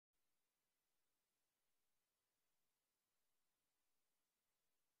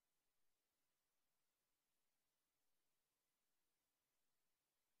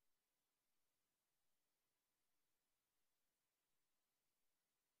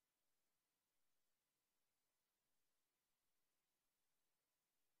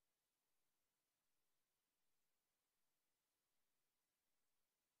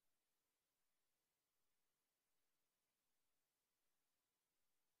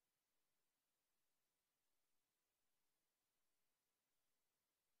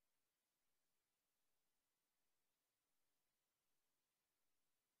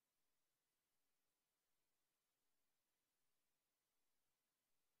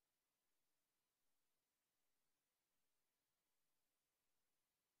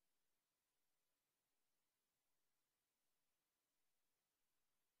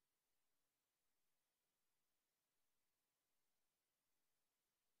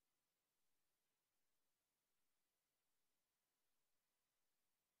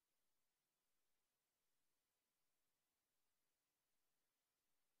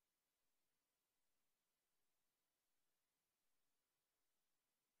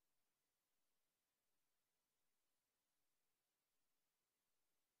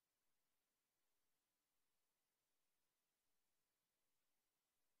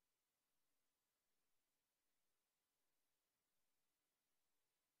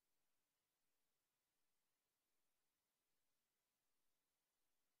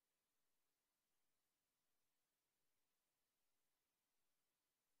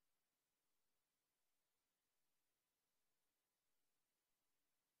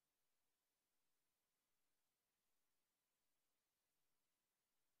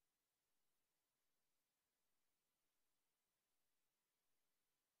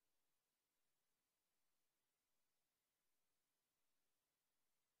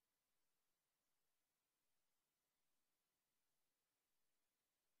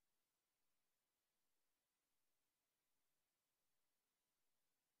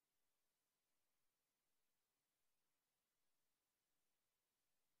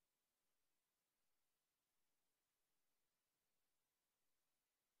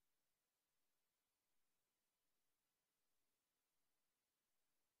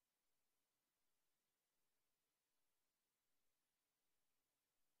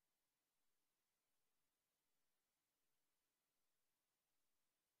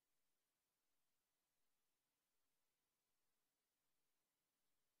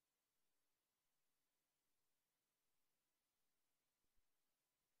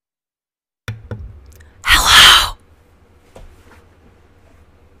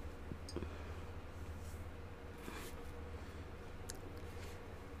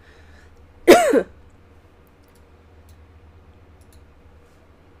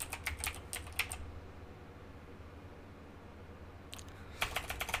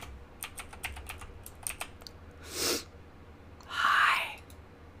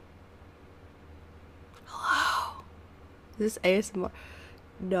Is this ASMR?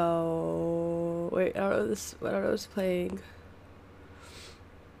 No. Wait, I don't know this. I don't know what's playing.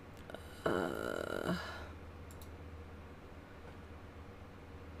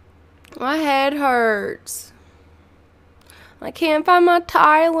 My head hurts. I can't find my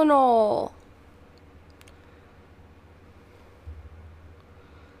Tylenol.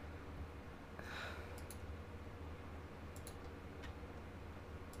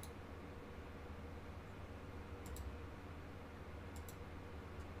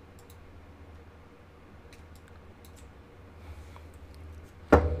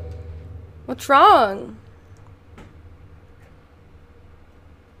 What's wrong?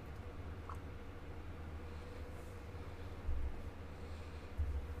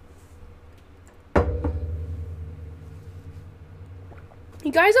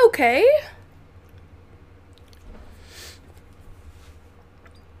 You guys okay?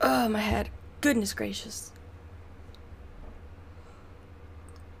 Oh, my head. Goodness gracious.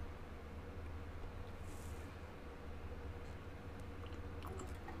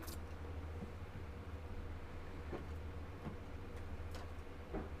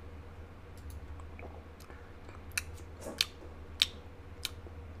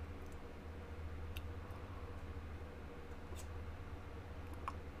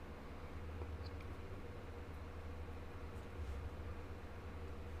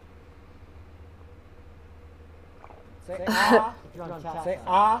 Say ah if you're on chat. Say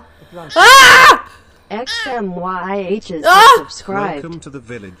ah if you're on chat. Ah! XMYH is Ah! subscribed. Welcome to the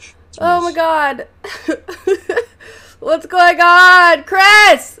village. Oh my god. What's going on?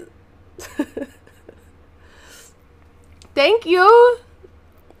 Chris! Thank you,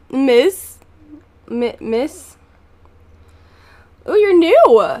 Miss. Miss. Oh, you're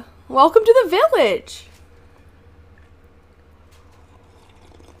new. Welcome to the village.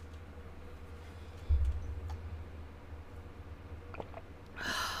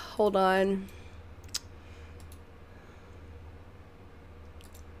 Hold on.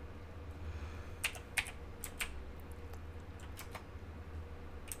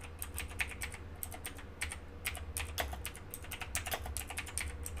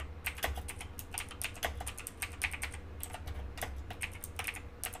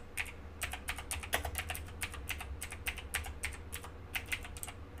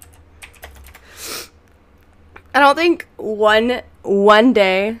 I don't think one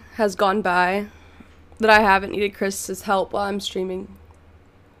day has gone by that I haven't needed Chris's help while I'm streaming.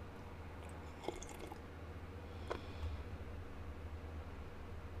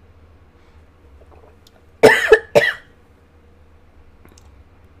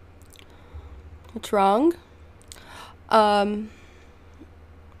 What's wrong?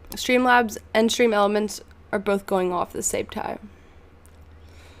 Streamlabs and Stream Elements are both going off at the same time.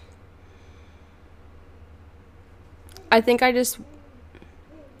 I think I just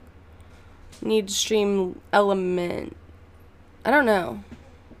need Stream Element. I don't know.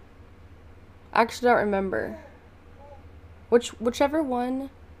 I actually don't remember. Whichever one.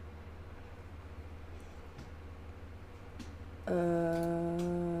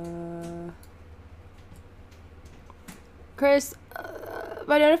 Chris,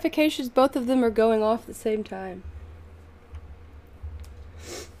 my notifications, both of them are going off at the same time.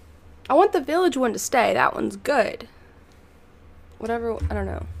 I want the village one to stay. That one's good. Whatever, I don't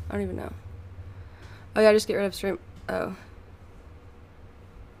know. I don't even know. Oh yeah, just get rid of stream. Oh.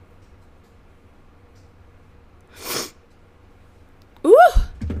 Ooh!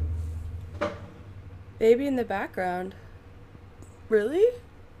 Baby in the background. Really?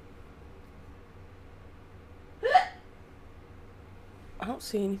 I don't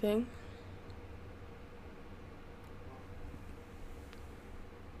see anything.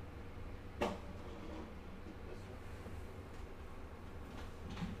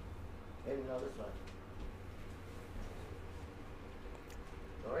 Maybe no, this way.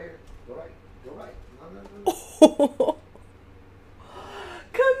 Go right here. Go right. Go right. No.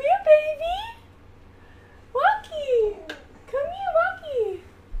 Come here, baby. Walkie. Come here, Walkie.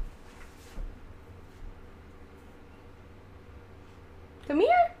 Come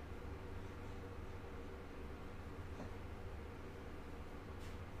here.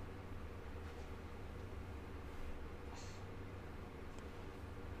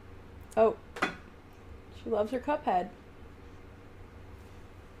 Oh, she loves her Cuphead.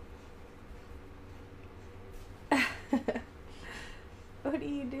 What are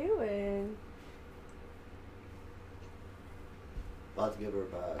you doing? About to give her a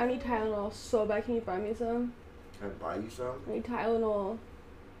bag. I need Tylenol so bad. Can you buy me some? Can I buy you some? I need Tylenol.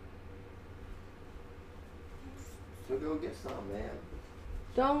 So go get some, man.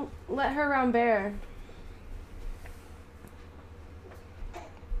 Don't let her around Bear.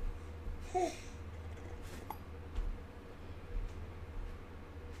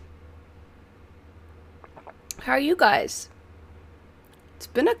 How are you guys? It's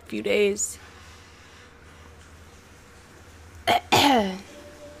been a few days.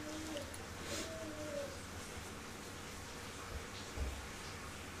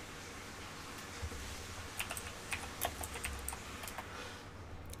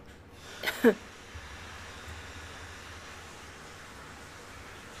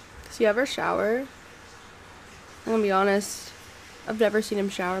 Does he ever shower? I'm gonna be honest. I've never seen him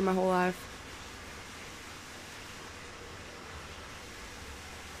shower my whole life.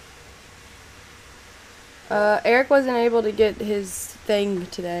 Eric wasn't able to get his thing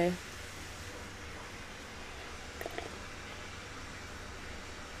today.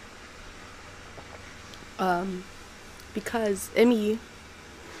 Because Emmy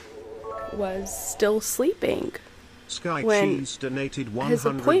was still sleeping. Sky when Cheese donated 100 his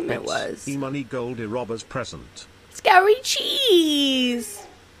appointment bits. was. E-money gold Robber's present. Scary Cheese!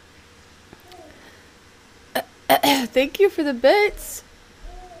 Thank you for the bits.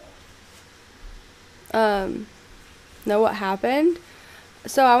 Know what happened?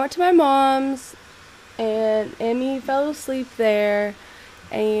 So I went to my mom's and Emmy fell asleep there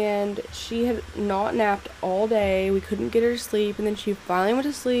and she had not napped all day. We couldn't get her to sleep and then she finally went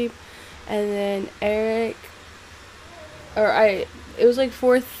to sleep and then it was like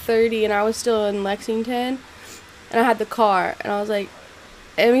 4:30 and I was still in Lexington and I had the car and I was like,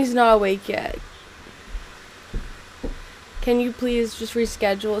 Emmy's not awake yet. Can you please just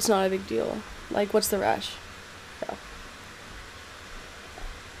reschedule? It's not a big deal. Like, what's the rush? So.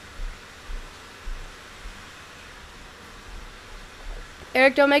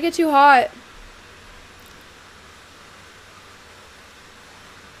 Eric, don't make it too hot.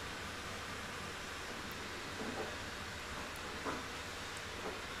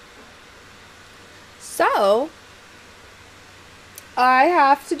 So, I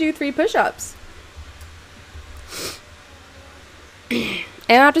have to do 3 push-ups. And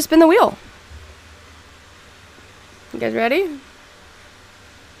I have to spin the wheel. You guys ready?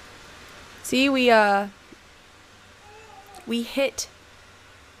 See, we hit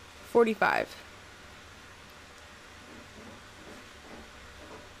 45.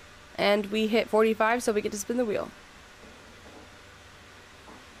 And we hit 45, so we get to spin the wheel.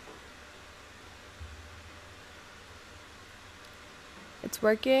 It's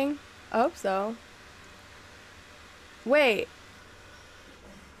working. I hope so. Wait.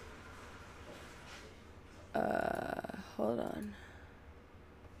 Hold on.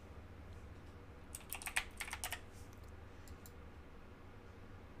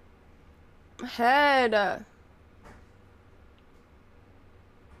 Head.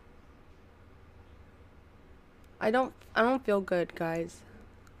 I don't feel good, guys.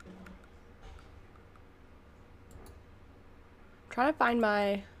 I'm trying to find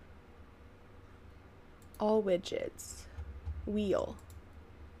my all widgets. Wheel.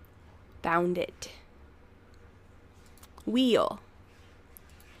 Found it. Wheel.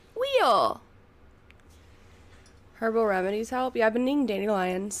 Herbal remedies help? Yeah, I've been eating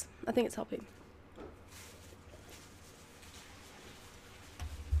dandelions. I think it's helping.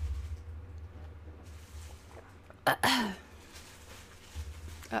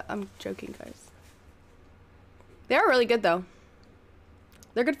 I'm joking, guys. They are really good, though.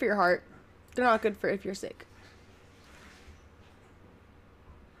 They're good for your heart. They're not good for if you're sick.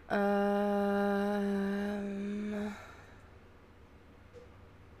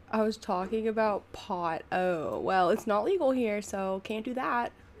 I was talking about pot. Oh, well, it's not legal here, so can't do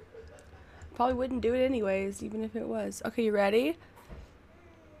that. Probably wouldn't do it anyways, even if it was. Okay, you ready?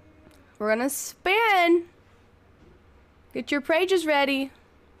 We're gonna spin. Get your pages ready.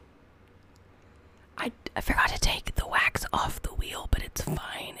 I forgot to take the wax off the wheel, but it's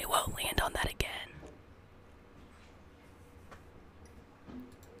fine. It won't land on that again.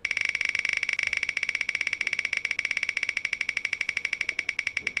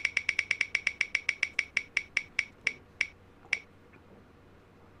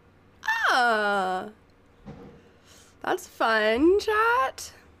 That's fun,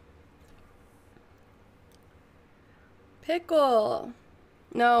 chat. Pickle.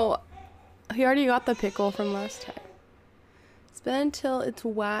 No, he already got the pickle from last time. Spin until it's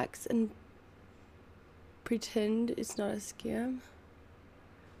wax and pretend it's not a scam.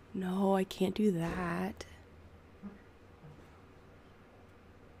 No, I can't do that.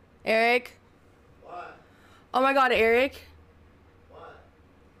 Eric? What? Oh my god, Eric. What?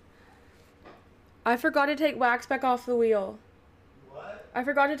 I forgot to take wax back off the wheel. What? I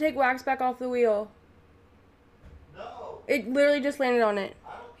forgot to take wax back off the wheel. No. It literally just landed on it.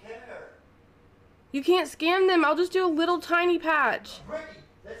 I don't care. You can't scam them. I'll just do a little tiny patch. Brittany,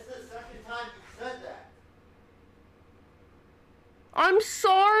 that's the second time you said that. I'm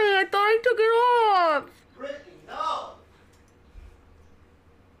sorry. I thought I took it off. Brittany, no.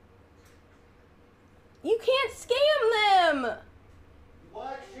 You can't scam them.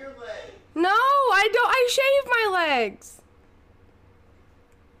 Watch your leg. No, I don't. I shave my legs.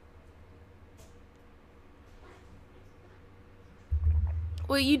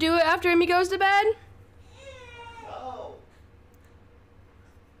 Will you do it after Emmy goes to bed? No.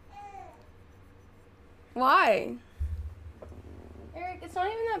 Why? Eric, it's not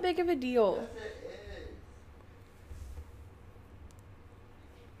even that big of a deal. Yes, it is.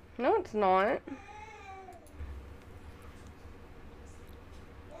 No, it's not.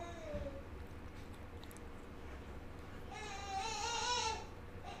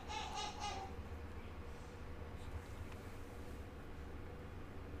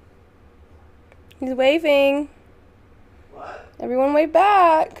 He's waving. What? Everyone wave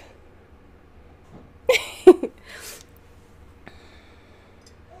back.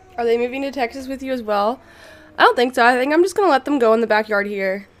 Are they moving to Texas with you as well? I don't think so. I think I'm just going to let them go in the backyard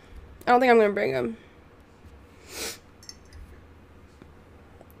here. I don't think I'm going to bring them.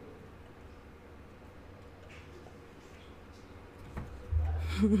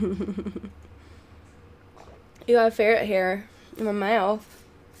 You got ferret hair in my mouth.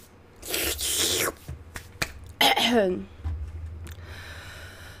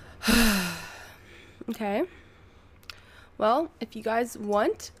 Okay. Well, if you guys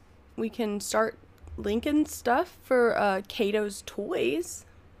want, we can start linking stuff for Kato's toys.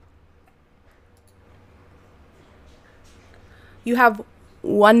 You have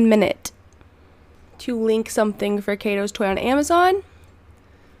 1 minute to link something for Kato's toy on Amazon.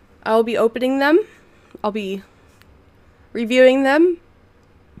 I'll be opening them. I'll be reviewing them.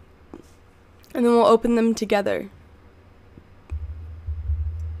 And then we'll open them together.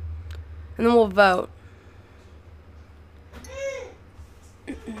 And then we'll vote.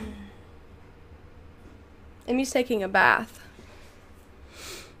 Emmy's taking a bath.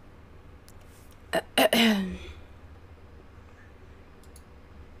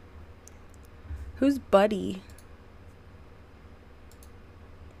 Who's Buddy?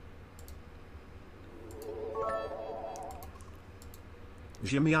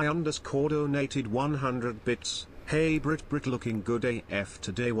 Jimmy I _ donated 100 bits. Hey Brit looking good AF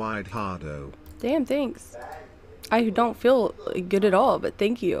today wide hardo. Damn, thanks. I don't feel good at all, but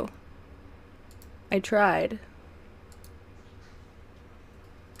thank you. I tried.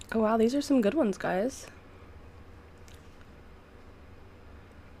 Oh wow, these are some good ones, guys.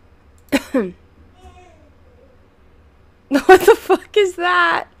 What the fuck is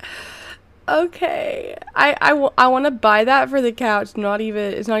that? Okay. I want to buy that for the couch. It's not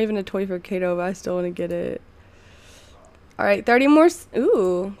even a toy for Kato, but I still want to get it. All right, 30 more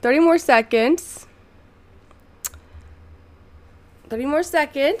 30 more seconds. 30 more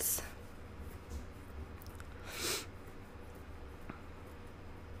seconds.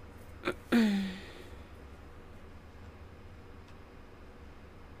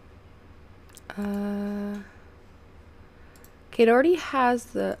 Kate already has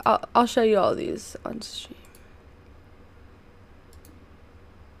the. I'll show you all these on stream.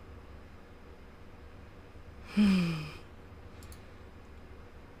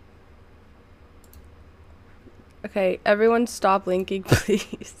 Okay, everyone stop linking,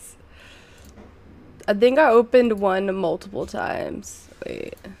 please. I think I opened one multiple times.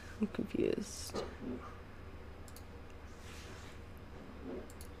 Wait, I'm confused.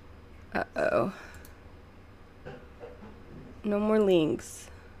 Uh-oh. No more links.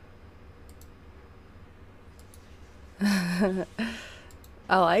 I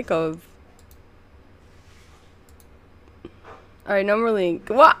like them. Alright, no more link.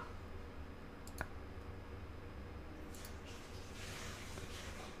 What?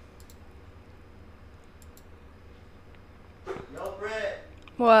 Yo, Britt.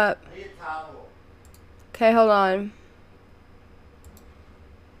 What? I need a towel. Okay, hold on.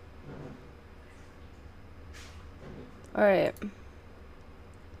 Alright.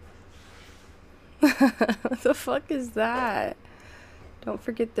 What the fuck is that? Don't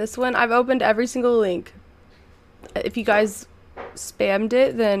forget this one. I've opened every single link. If you guys spammed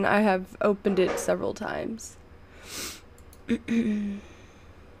it, then I have opened it several times. These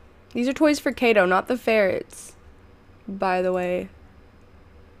are toys for Kato, not the ferrets. By the way.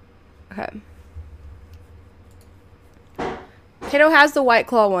 Okay. Kato has the White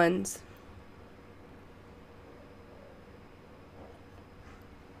Claw ones.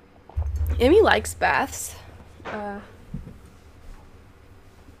 Emmy likes baths.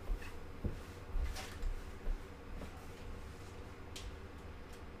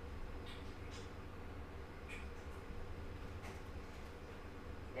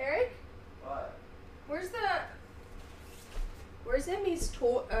 He's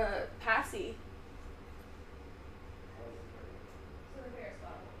Passy.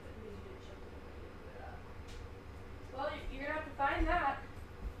 Well, you're gonna have to find that.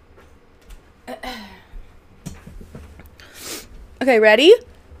 Okay, ready?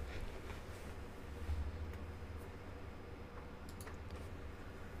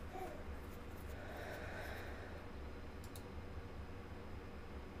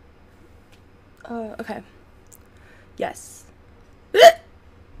 Okay. Yes.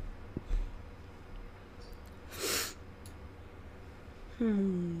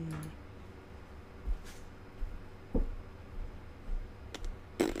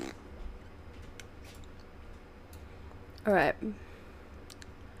 All right.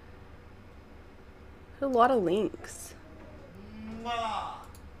 A lot of links. I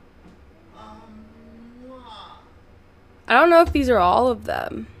don't know if these are all of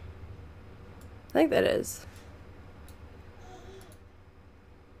them. I think that is.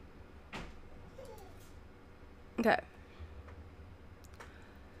 Okay.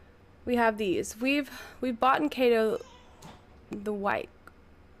 We have these. We've bought in Kato the white.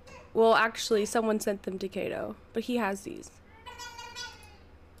 Well, actually, someone sent them to Kato, but he has these.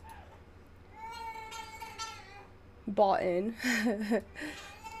 Bought in.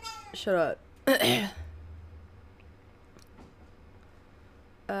 Shut up.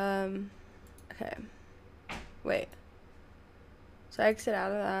 Okay. Wait. So I exit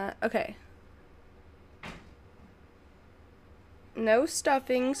out of that. Okay. No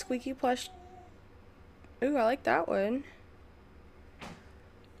stuffing, squeaky plush. Ooh, I like that one.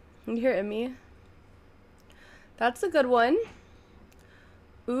 You hear Emmy? That's a good one.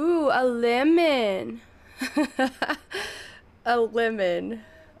 Ooh, a lemon. A lemon.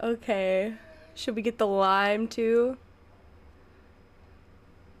 Okay. Should we get the lime too?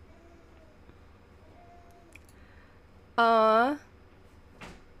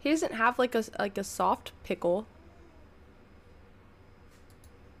 He doesn't have like a soft pickle.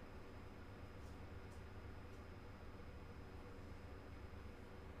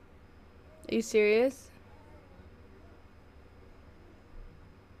 Are you serious?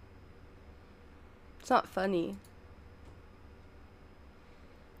 It's not funny.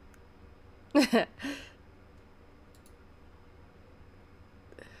 Wait,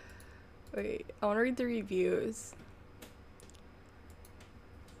 I want to read the reviews.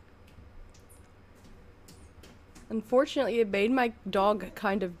 Unfortunately, it made my dog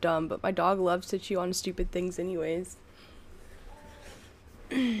kind of dumb, but my dog loves to chew on stupid things anyways.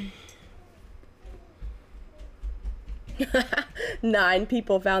 9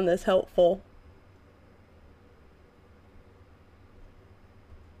 people found this helpful.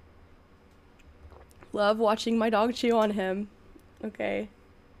 Love watching my dog chew on him. Okay.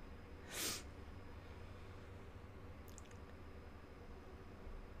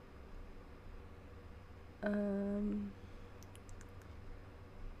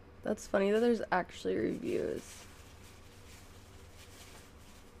 That's funny that there's actually reviews.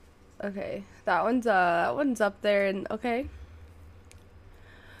 Okay, that one's up there and okay.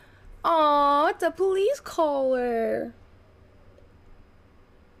 Aw, it's a police caller.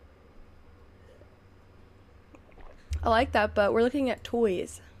 I like that, but we're looking at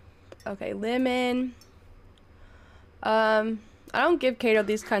toys. Okay, lemon. I don't give Kato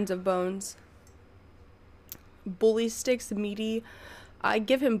these kinds of bones. Bully sticks, meaty. I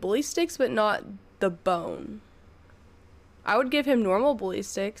give him bully sticks, but not the bone. I would give him normal bully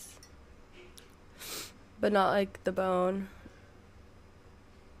sticks, but not like the bone.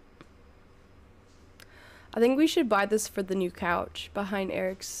 I think we should buy this for the new couch behind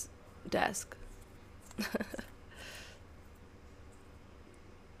Eric's desk.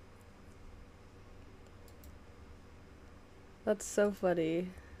 That's so funny.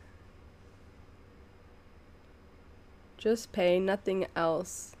 Just pay, nothing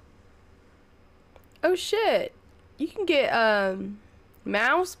else. Oh shit! You can get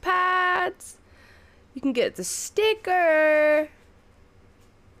mouse pads. You can get the sticker.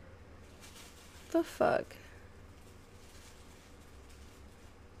 The fuck?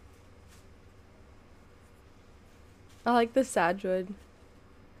 I like the Sadwood.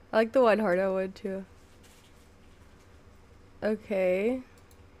 I like the one Hardo wood too. Okay.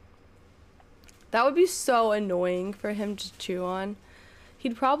 That would be so annoying for him to chew on.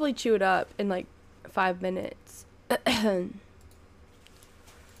 He'd probably chew it up in like 5 minutes. I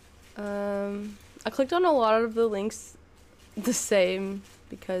clicked on a lot of the links the same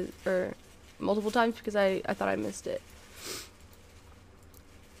because, or multiple times because I thought I missed it.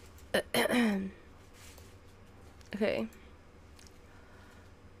 Okay.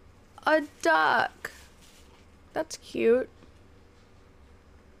 A duck. That's cute.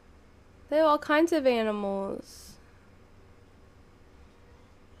 They have all kinds of animals.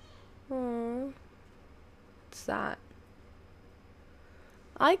 Aww. What's that?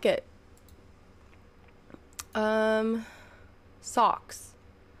 I like it. Socks.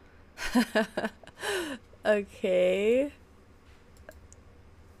 Okay.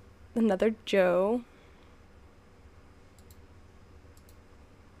 Another Joe.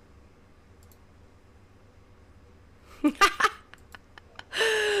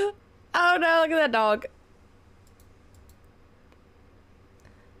 Oh no, look at that dog.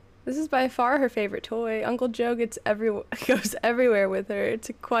 This is by far her favorite toy. Uncle Joe goes everywhere with her.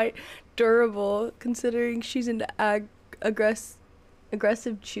 It's quite durable considering she's an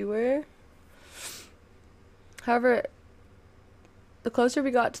aggressive chewer. However, the closer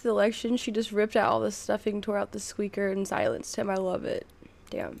we got to the election, she just ripped out all the stuffing, tore out the squeaker, and silenced him. I love it.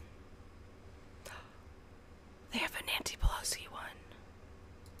 Damn. They have a Nancy Pelosi one.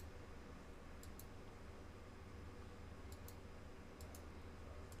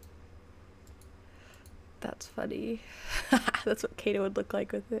 That's funny. That's what Kato would look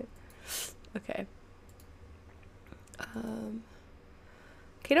like with it. Okay.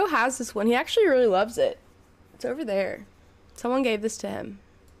 Kato has this one. He actually really loves it. It's over there. Someone gave this to him.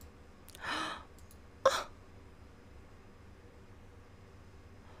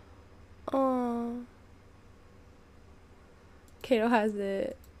 Oh. Kato has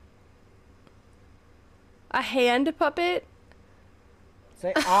it. A hand puppet?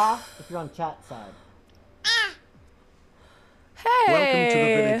 Say ah if you're on chat side. Hey! Welcome to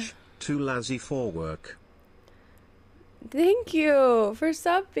the village, too lazy for work. Thank you for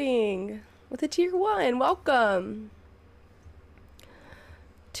subbing with a tier 1. Welcome.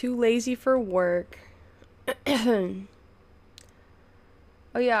 Too lazy for work. Oh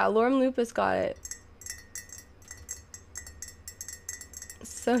yeah, Lorem Lupus got it.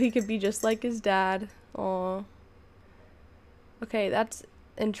 So he could be just like his dad. Aw. Okay, that's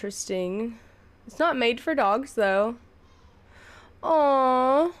interesting. It's not made for dogs though.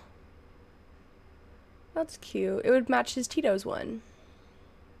 Aww. That's cute. It would match his Tito's one.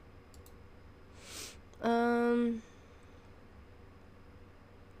 An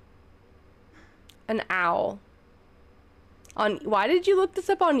owl. Why did you look this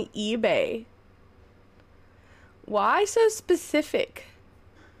up on eBay? Why so specific?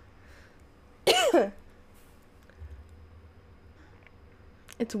 It's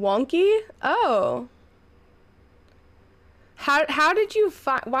wonky? Oh. How did you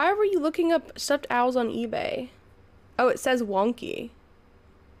find... Why were you looking up stuffed owls on eBay? Oh, it says wonky.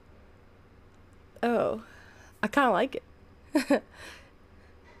 Oh. I kind of like it.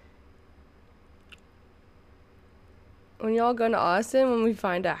 When y'all go to Austin, when we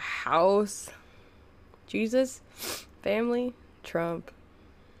find a house... Jesus. Family. Trump.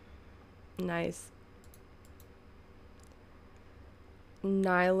 Nice.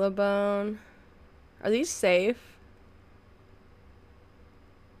 Nylabone. Are these safe?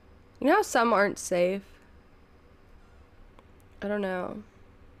 You know how some aren't safe? I don't know.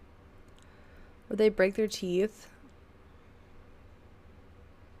 Would they break their teeth?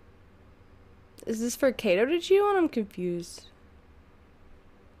 Is this for Kato to chew on? I'm confused.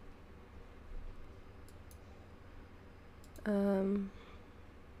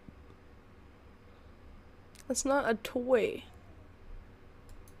 That's not a toy.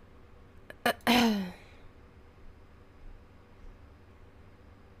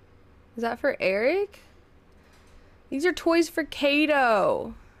 Is that for Eric? These are toys for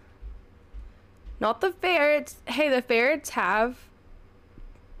Kato. Not the ferrets. Hey, the ferrets have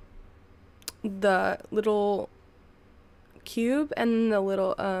the little cube and the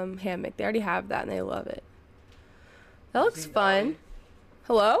little hammock. They already have that and they love it. That looks fun. Dobby?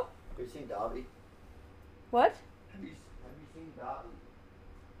 Hello? Have you seen Dobby? What? Have you seen Dobby?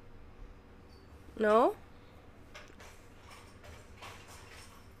 No?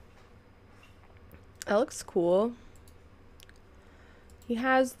 That looks cool. He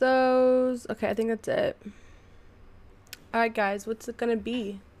has those. Okay, I think that's it. Alright guys, what's it gonna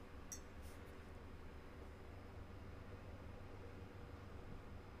be?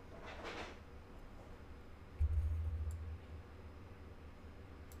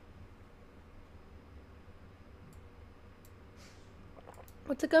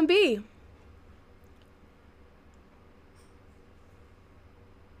 What's it gonna be?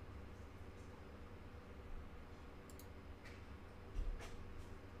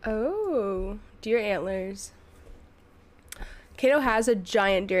 Oh, deer antlers. Kato has a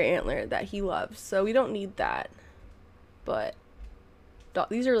giant deer antler that he loves, so we don't need that. But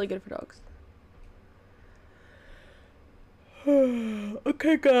these are really good for dogs.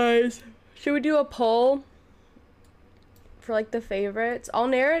 Okay, guys. Should we do a poll for like the favorites? I'll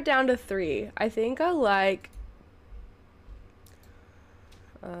narrow it down to 3. I think I like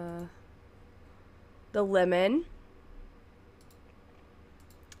the lemon.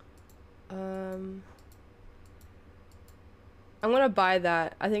 I'm gonna buy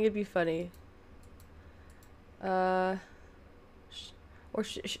that. I think it'd be funny. Or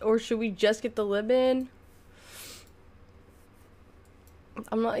should we just get the lemon?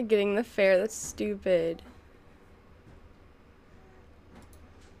 I'm not getting the fair. That's stupid.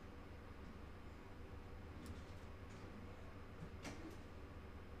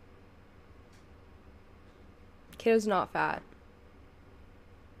 Kiddo's not fat.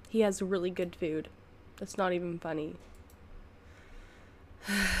 He has really good food. That's not even funny.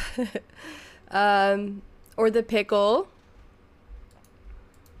 Or the pickle.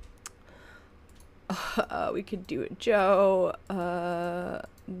 We could do it, Joe. Oh,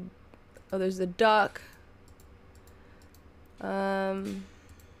 there's the duck.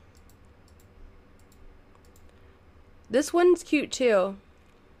 This one's cute too.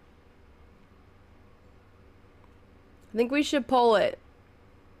 I think we should pull it.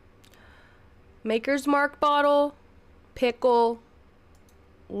 Maker's Mark bottle, pickle,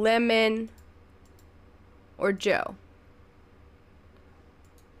 lemon, or Joe.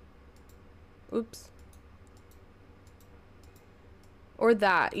 Oops. Or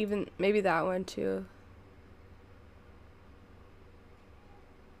that, even maybe that one too.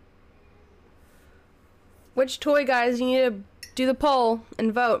 Which toy, guys? You need to do the poll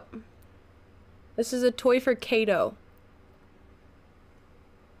and vote. This is a toy for Kato.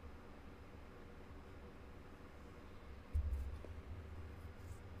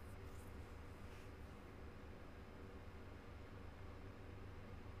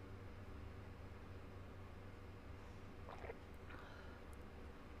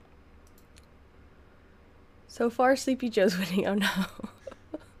 So far, Sleepy Joe's winning. Oh no.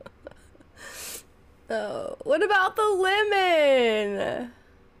 Oh, what about the lemon?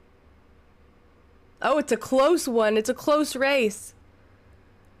 Oh, it's a close one. It's a close race.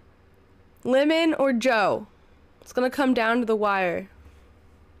 Lemon or Joe? It's gonna come down to the wire.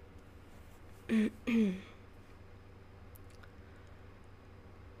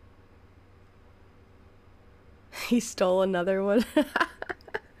 He stole another one.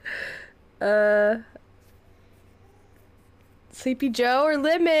 Sleepy Joe or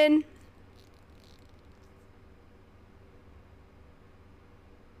lemon?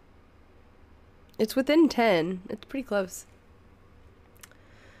 It's within 10. It's pretty close.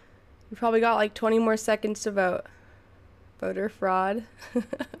 We probably got like 20 more seconds to vote. Voter fraud.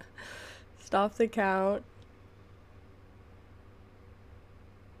 Stop the count.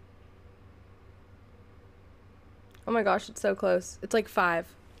 Oh my gosh, it's so close. It's like 5.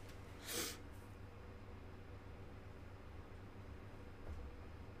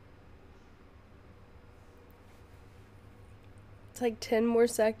 It's like 10 more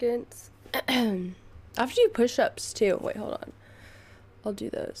seconds. I have to do push-ups too. Wait, hold on. I'll do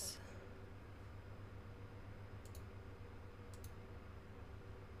those.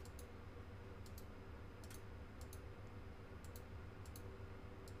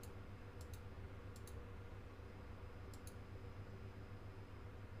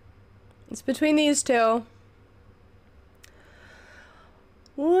 It's between these two.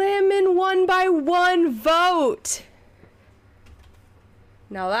 Lemon won by 1 vote.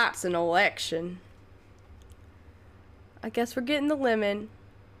 Now that's an election. I guess we're getting the lemon.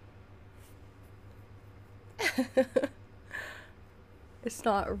 It's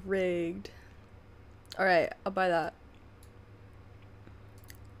not rigged. Alright, I'll buy that.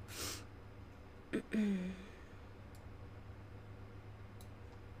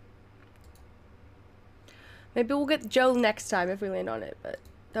 Maybe we'll get Joe next time if we land on it, but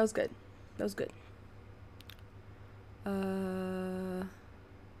that was good. That was good. I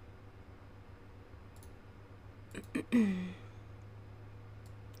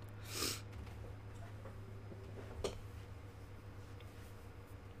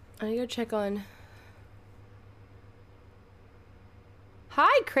need to go check on.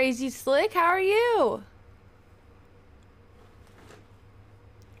 Hi, Crazy Slick. How are you?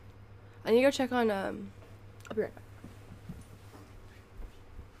 I need to go check on. I'll be right back.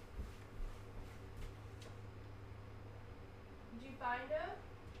 Did you find him?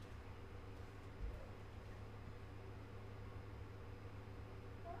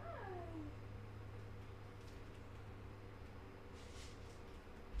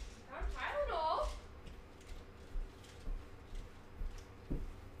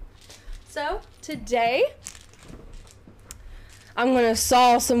 So today I'm gonna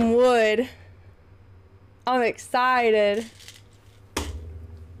saw some wood. I'm excited.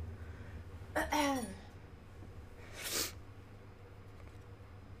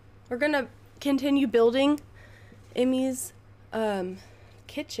 We're gonna continue building Emmy's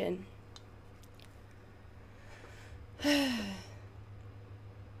kitchen. What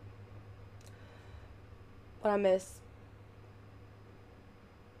I miss?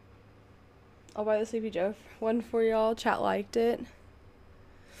 I'll buy the Sleepy Joe one for y'all. Chat liked it.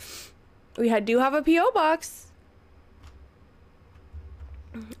 We do have a P.O. box.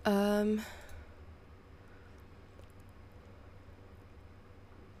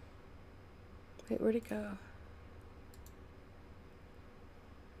 Wait, where'd it go?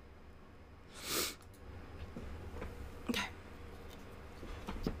 Okay.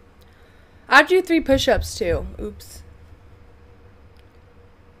 I have to do 3 push-ups too. Oops.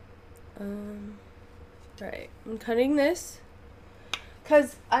 Right. I'm cutting this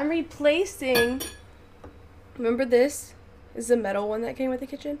because I'm replacing. Remember, this is the metal one that came with the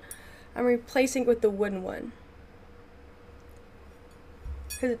kitchen. I'm replacing it with the wooden one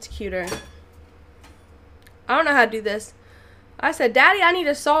because it's cuter. I don't know how to do this. I said, Daddy, I need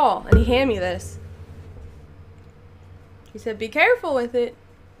a saw. And he handed me this. He said, be careful with it.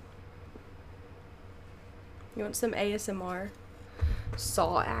 You want some ASMR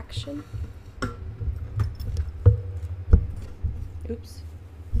saw action? Oops.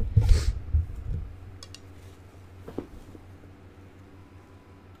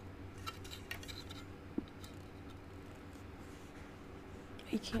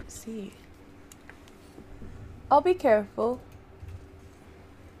 You can't see. I'll be careful.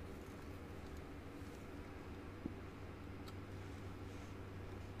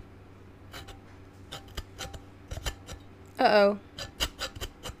 Uh-oh.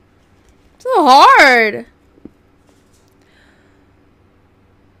 So hard.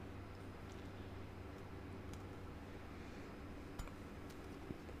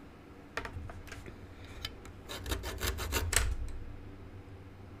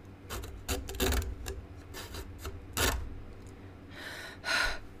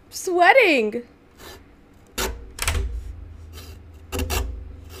 Sweating.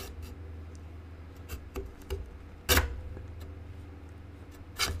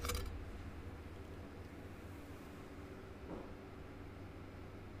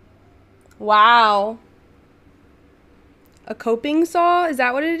 Wow. A coping saw? Is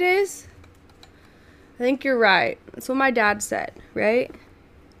that what it is? I think you're right. That's what my dad said, right?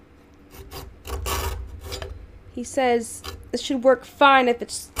 He says this should work fine if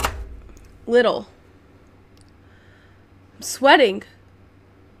it's little. I'm sweating.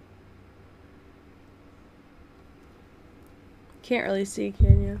 Can't really see,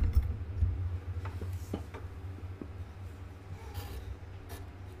 can you?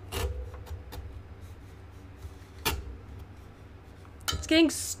 It's getting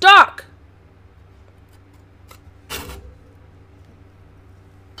stuck.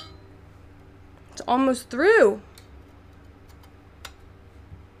 It's almost through.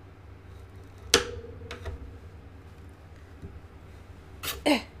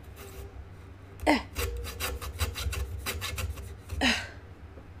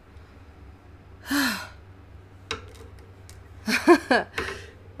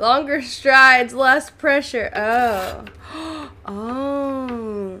 Longer strides, less pressure. Oh.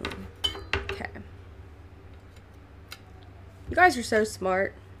 Oh. Okay. You guys are so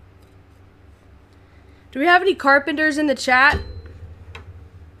smart. Do we have any carpenters in the chat?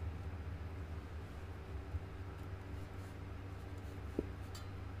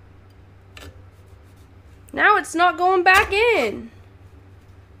 Now it's not going back in.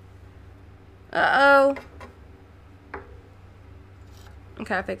 Uh-oh.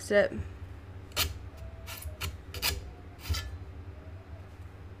 Okay, I fixed it.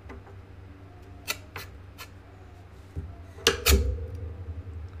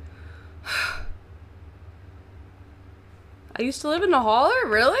 I used to live in a holler?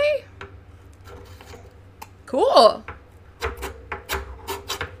 Really? Cool.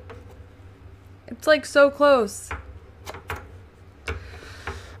 It's like so close.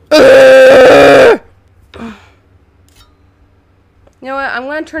 You know what? I'm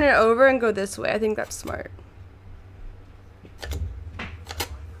going to turn it over and go this way. I think that's smart.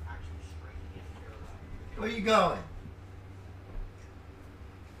 Where you going?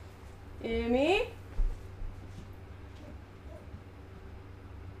 Emmy?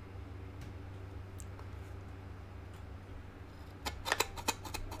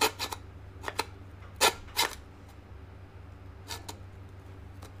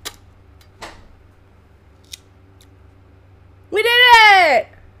 We did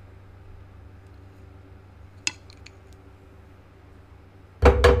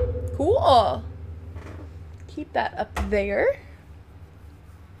cool. Keep that up there.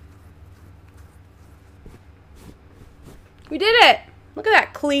 We did it. Look at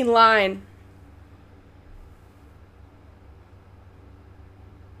that clean line.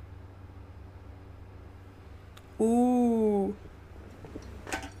 Ooh.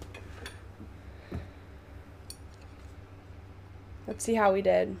 Let's see how we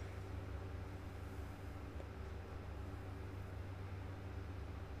did.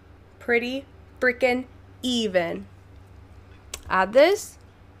 Pretty freaking even. Add this.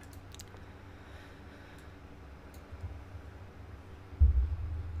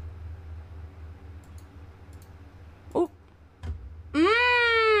 Oh.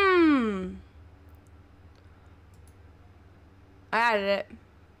 Mmm. I added it.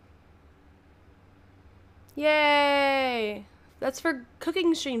 Yay. That's for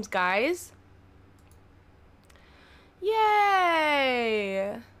cooking streams, guys.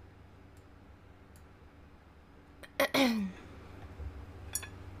 Yay.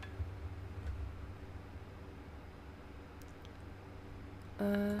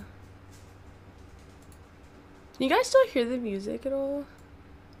 Can you guys still hear the music at all?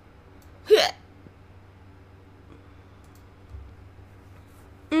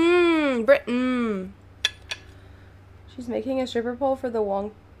 Britain. She's making a stripper pole for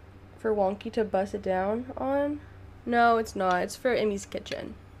for Wonky to bust it down on. No, it's not. It's for Emmy's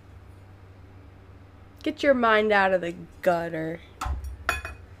kitchen. Get your mind out of the gutter.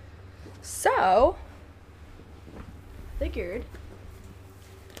 So, figured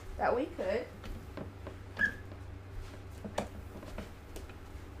that we could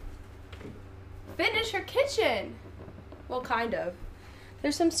finish her kitchen. Well, kind of.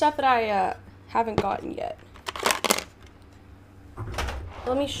 There's some stuff that I haven't gotten yet.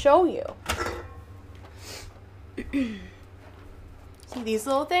 Let me show you. See these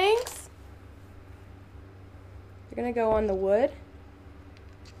little things? They're gonna go on the wood.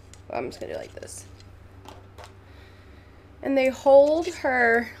 Well, I'm just gonna do it like this. And they hold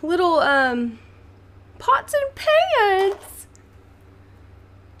her little pots and pans.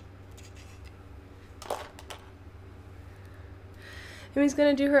 Emmy's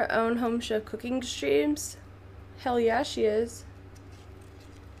gonna do her own home chef cooking streams. Hell yeah, she is.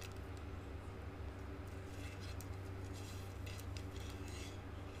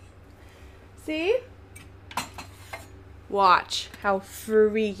 See? Watch how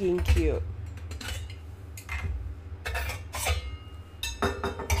freaking cute.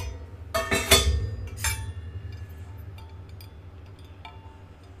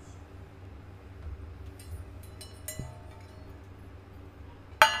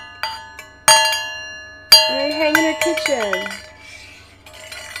 And they hang in her kitchen.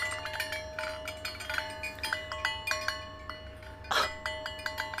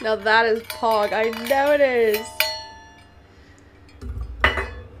 Now that is Pog. I know it is.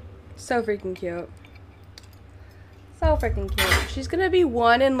 So freaking cute. So freaking cute. She's gonna be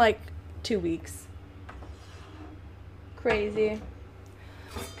 1 in like 2 weeks. Crazy.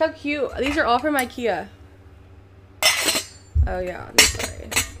 Look how cute. These are all from IKEA. Oh yeah, I'm sorry.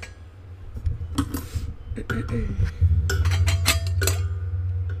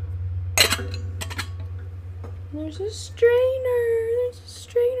 There's a strainer. There's a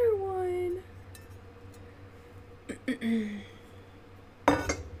strainer one.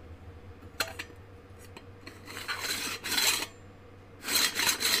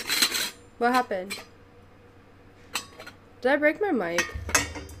 What happened? Did I break my mic?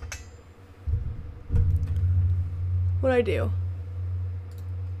 What'd I do?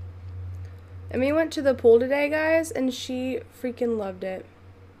 Emmy went to the pool today, guys, and she freaking loved it.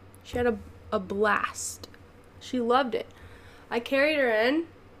 She had a blast. She loved it. I carried her in,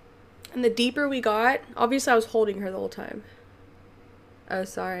 and the deeper we got, obviously I was holding her the whole time. Oh,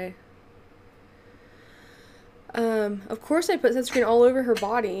 sorry. Of course I put sunscreen all over her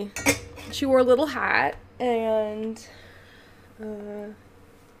body. She wore a little hat, and,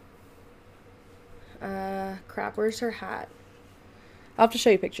 crap, where's her hat? I'll have to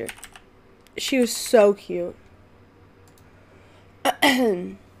show you a picture. She was so cute.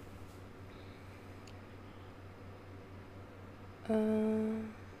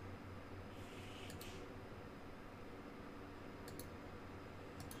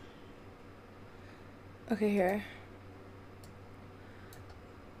 Okay, here.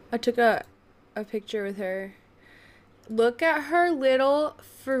 I took a picture with her. Look at her little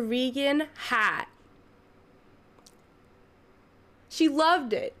freaking hat. She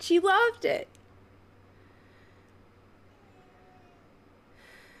loved it. She loved it.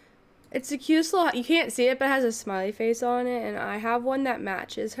 It's the cutest little, you can't see it, but it has a smiley face on it, and I have one that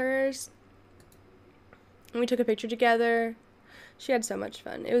matches hers. And we took a picture together. She had so much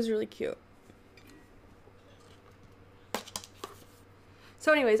fun. It was really cute.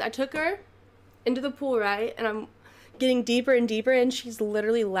 So anyways, I took her into the pool, right? And I'm getting deeper and deeper, and she's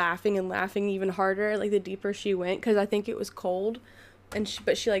literally laughing and laughing even harder, like the deeper she went, because I think it was cold. And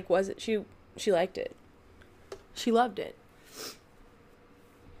but she like wasn't, she liked it. She loved it.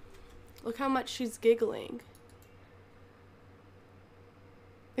 Look how much she's giggling.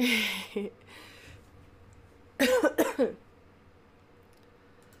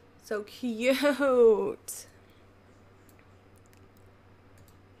 So cute.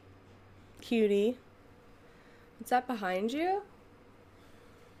 Cutie. What's that behind you?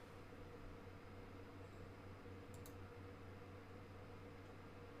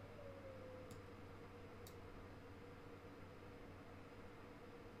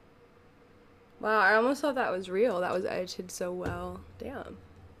 Wow, I almost thought that was real. That was edited so well. Damn.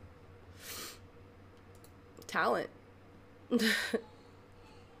 Talent. It's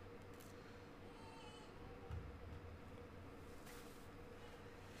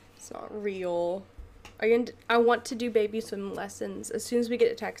not real. I want to do baby swim lessons as soon as we get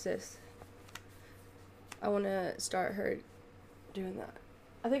to Texas. I want to start her doing that.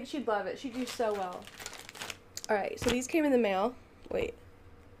 I think she'd love it. She'd do so well. Alright, so these came in the mail. Wait.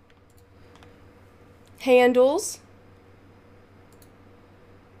 Handles.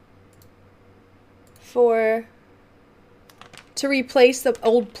 To replace the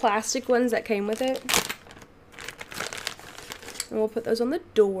old plastic ones that came with it. And we'll put those on the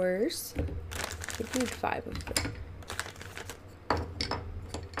doors. I think we need 5 of them.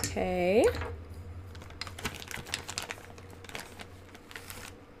 Okay.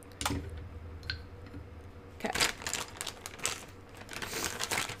 Okay.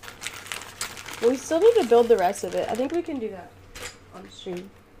 We still need to build the rest of it. I think we can do that on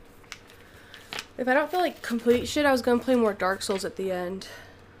stream. If I don't feel like complete shit, I was gonna play more Dark Souls at the end.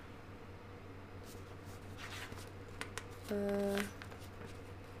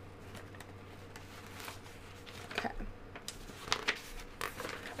 Okay.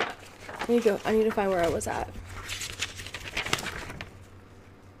 I need to find where I was at.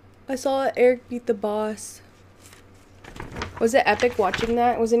 I saw Eric beat the boss. Was it epic watching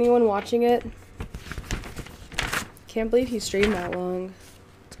that? Was anyone watching it? Can't believe he streamed that long.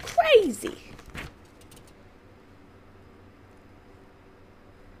 It's crazy.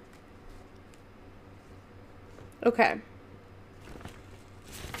 Okay.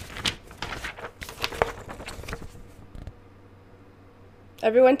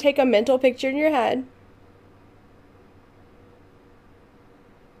 Everyone take a mental picture in your head.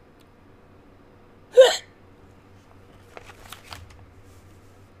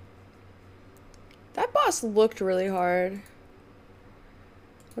 That boss looked really hard.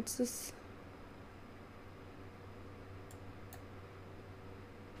 What's this?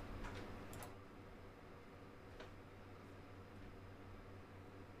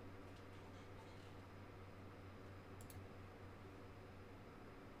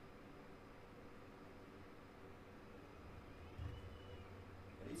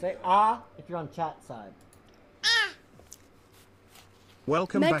 Say ah if you're on chat side.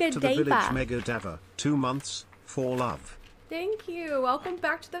 Welcome back to the Megadeva. village, Megadeva. 2 months, for love. Thank you. Welcome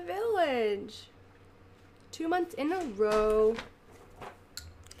back to the village. 2 months in a row.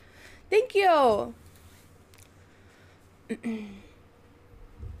 Thank you.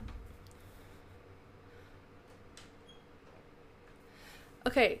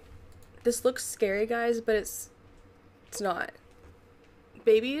 Okay. This looks scary, guys, but it's not.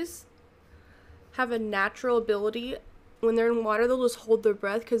 Babies have a natural ability when they're in water, they'll just hold their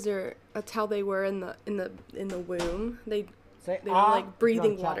breath because that's how they were in the womb. They were like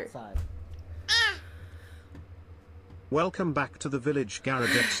breathing water. Welcome back to the village,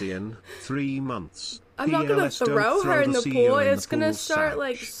 Garadexian. 3 months. I'm not gonna PLS, don't throw her in the CEO pool. in It's the gonna pool start sack.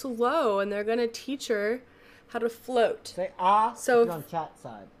 like slow, and they're gonna teach her how to float. Say ah So if you're on chat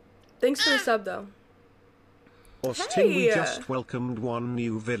side. Thanks for the sub, though. Austin, we Hey! just welcomed 1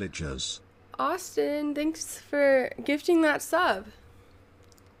 new villagers. Austin, thanks for gifting that sub.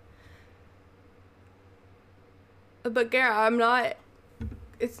 But Gara,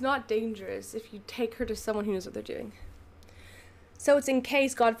 it's not dangerous if you take her to someone who knows what they're doing. So it's in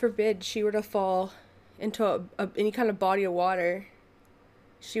case, God forbid, she were to fall into any kind of body of water,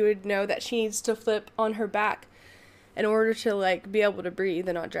 she would know that she needs to flip on her back in order to like be able to breathe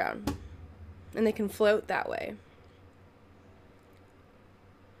and not drown. And they can float that way.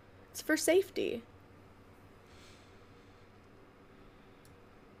 It's for safety.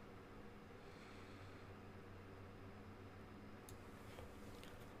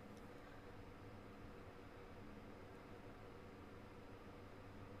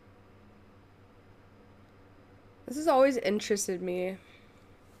 This has always interested me.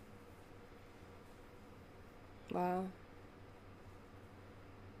 Wow.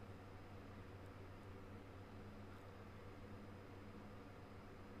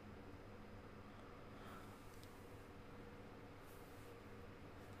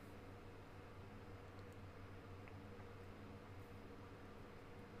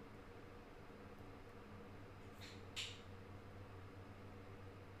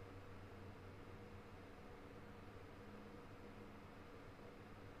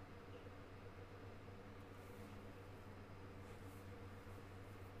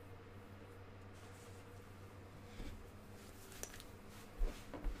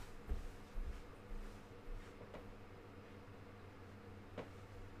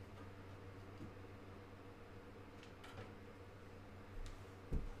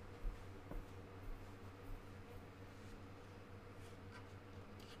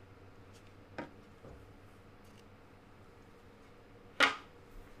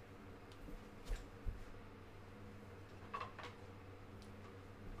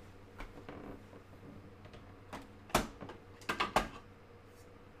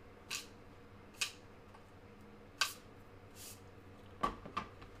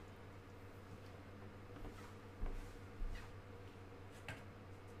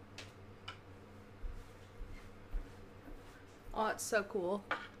 Oh, it's so cool.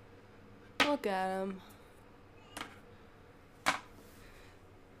 Look at him.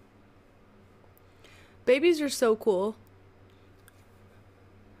 Babies are so cool.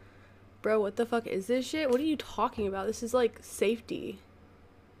 Bro, what the fuck is this shit? What are you talking about? This is like safety.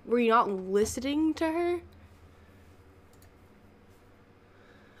 Were you not listening to her?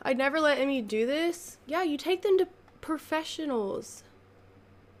 I'd never let Emmy do this. Yeah, you take them to professionals.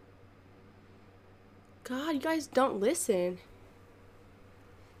 God, you guys don't listen.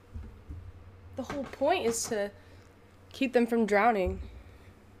 The whole point is to keep them from drowning.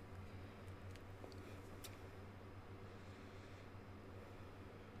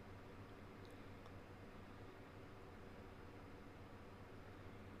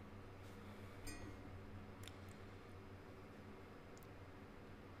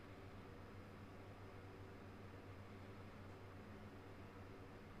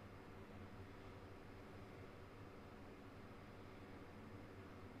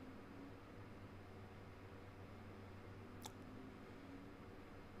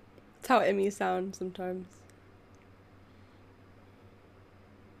 That's how Emmy sounds sometimes.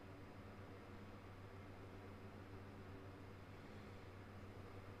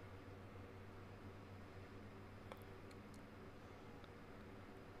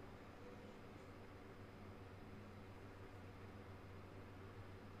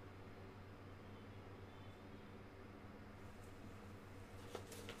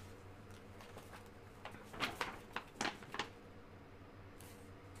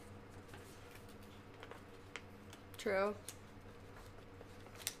 True.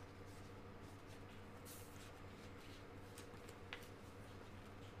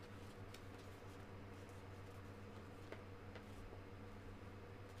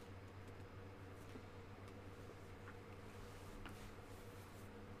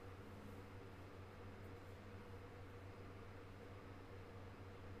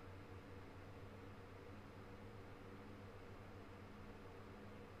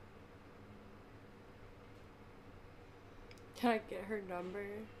 Can I get her number?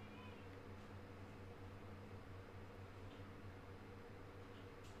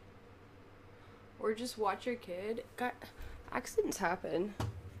 Or just watch your kid. God, accidents happen.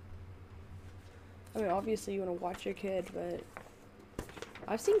 I mean, obviously you want to watch your kid, but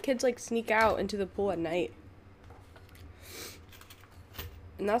I've seen kids like sneak out into the pool at night.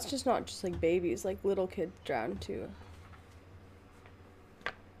 And that's just not just like babies, like little kids drown too.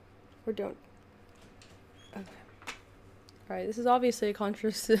 Or don't. Okay. Alright, this is obviously a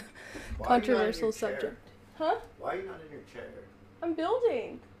controversial subject. Huh? Why are you not in your chair? I'm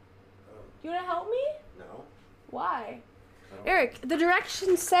building. Oh, You want to help me? no. Why? Oh. Eric, the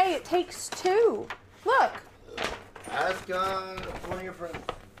directions say it takes two. Look. Ask one of your friends.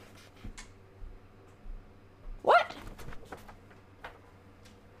 What?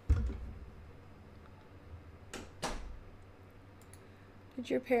 Did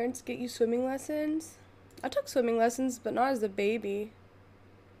your parents get you swimming lessons? I took swimming lessons, but not as a baby.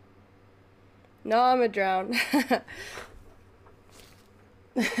 No, I'm a drown.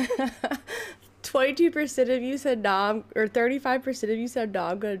 22% of you said nah, or 35% of you said nah,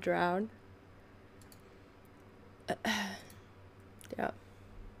 I'm gonna drown. Yeah.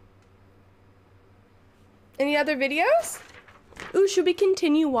 Any other videos? Ooh, should we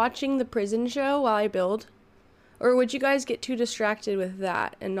continue watching the prison show while I build? Or would you guys get too distracted with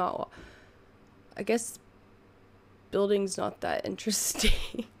that and not... I guess building's not that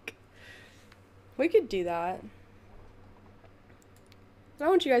interesting. We could do that. I don't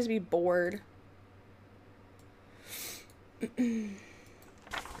want you guys to be bored.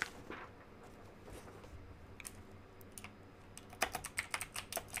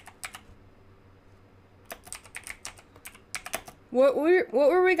 What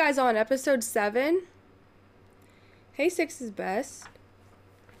were we guys on? Episode 7? Hey, 6 is best.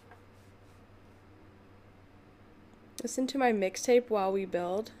 Listen to my mixtape while we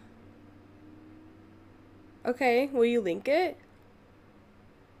build. Okay, will you link it?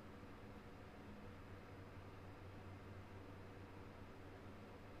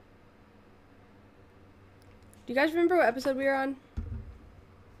 Do you guys remember what episode we were on?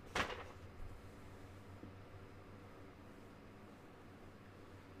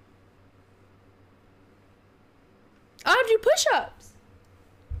 I have to do push-ups.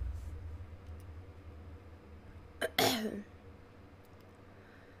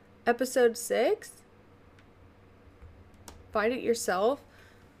 Episode 6? Find it yourself.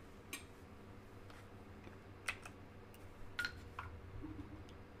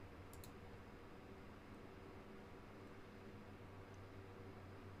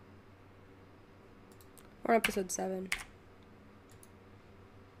 Or episode 7.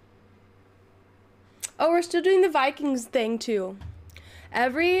 Oh, we're still doing the Vikings thing too.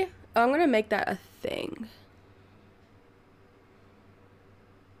 I'm gonna make that a thing.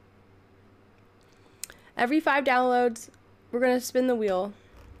 Every 5 downloads, we're gonna spin the wheel.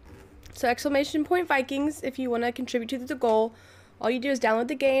 So exclamation point Vikings if you want to contribute to the goal. All you do is download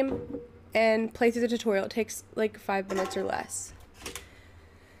the game and play through the tutorial. It takes like 5 minutes or less.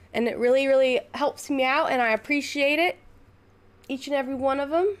 And it really, really helps me out, and I appreciate it. Each and every one of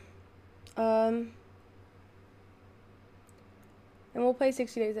them. And we'll play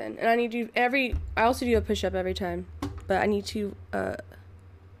 60 days in. And I need to I also do a push-up every time. But I need to,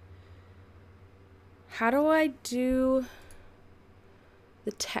 how do I do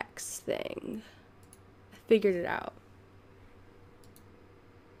the text thing? I figured it out.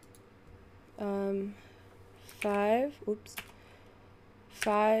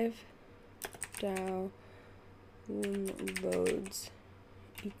 5 downloads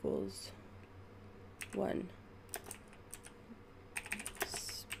equals 1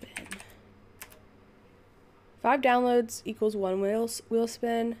 spin. 5 downloads equals 1 wheel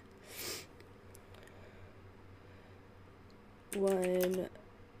spin. 1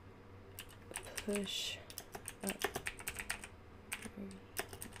 push up.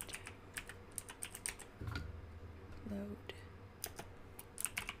 Load.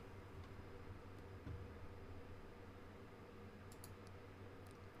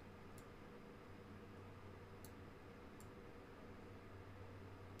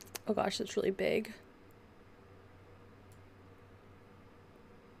 Oh gosh, that's really big.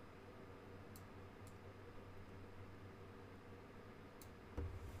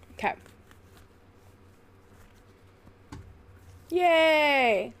 Okay.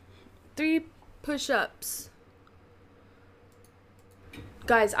 Yay! 3 push-ups.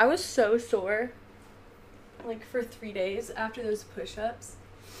 Guys, I was so sore. Like for 3 days after those push-ups.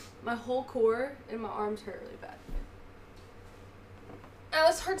 My whole core and my arms hurt really bad. Oh,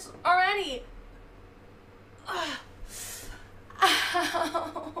 this hurts already. Ow.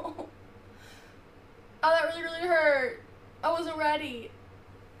 Oh, that really, really hurt. I wasn't ready.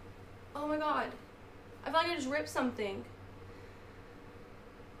 Oh my god. I feel like I just ripped something.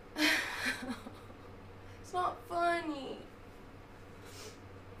 It's not funny.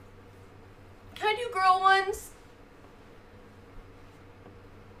 Can I do girl ones?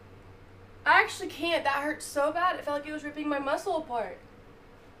 I actually can't. That hurt so bad. It felt like it was ripping my muscle apart.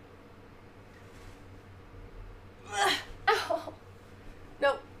 Ow.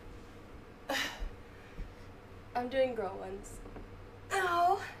 Nope. I'm doing girl ones.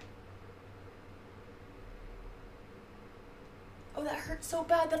 Ow. Oh, that hurts so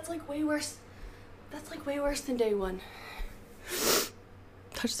bad. That's like way worse. That's like way worse than day 1.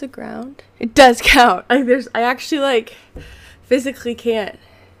 Touch the ground. It does count. I actually like physically can't.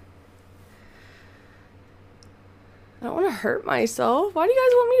 I don't want to hurt myself. Why do you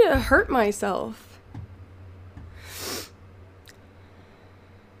guys want me to hurt myself?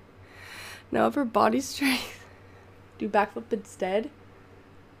 Now for body strength, do backflip instead.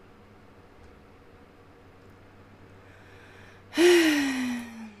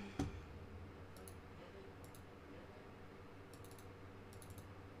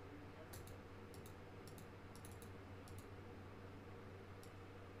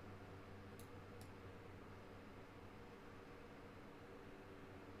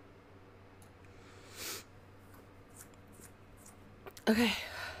 Okay.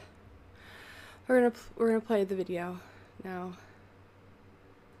 We're gonna play the video now.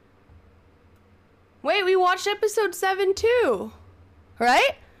 Wait, we watched episode 7 too.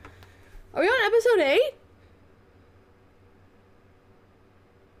 Right? Are we on episode 8?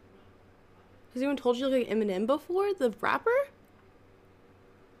 Has anyone told you you look like Eminem before? The rapper?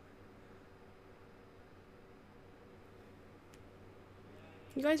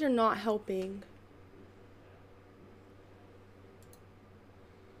 You guys are not helping.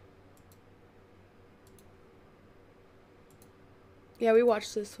 Yeah, we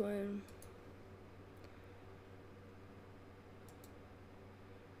watched this one.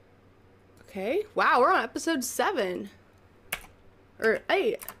 Okay. Wow, we're on episode 7. Or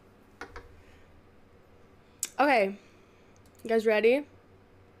 8. Okay. You guys ready?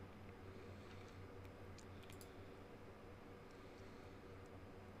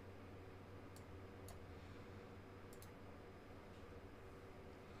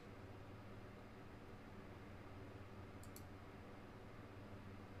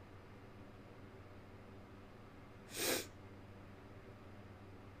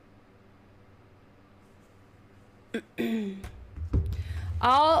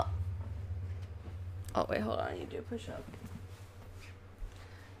 Oh wait, hold on, I need to do a push-up.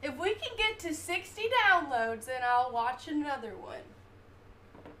 If we can get to 60 downloads, then I'll watch another one.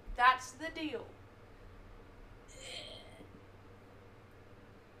 That's the deal.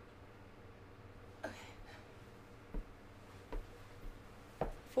 Okay.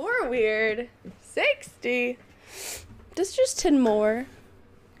 4 weird. 60. Just 10 more.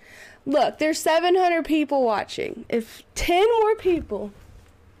 Look, there's 700 people watching. If 10 more people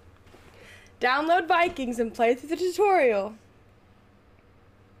download Vikings and play through the tutorial,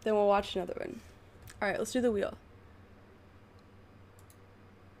 then we'll watch another one. Alright, let's do the wheel.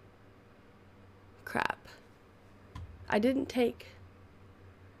 Crap. I didn't take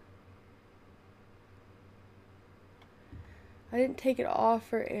it off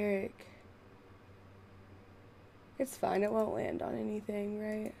for Eric. It's fine, it won't land on anything,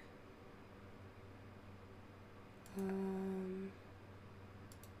 right?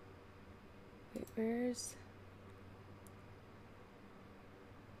 Wait, where's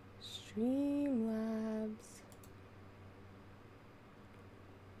Streamlabs?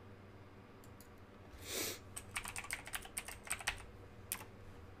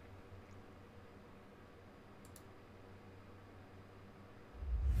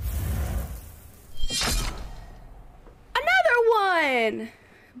 Another one!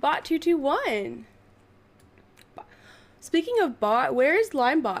 Bot 221. Speaking of bot, where is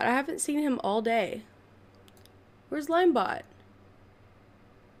Limebot? I haven't seen him all day. Where's Limebot?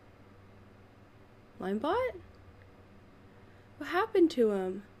 Limebot? What happened to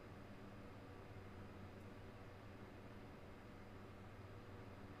him?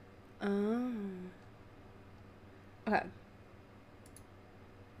 Oh. Okay.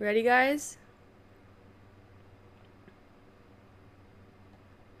 Ready, guys?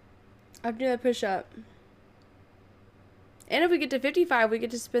 I have to do that push-up. And if we get to 55, we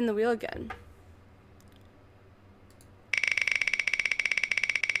get to spin the wheel again.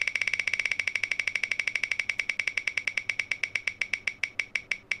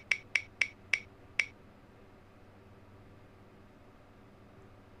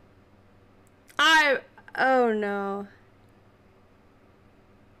 Oh no.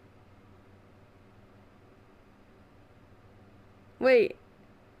 Wait.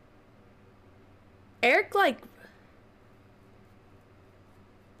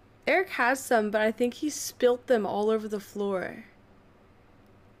 Eric has some, but I think he spilt them all over the floor.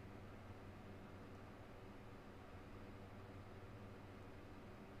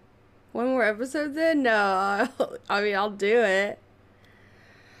 One more episode then? No. I mean, I'll do it.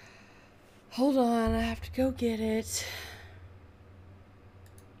 Hold on, I have to go get it.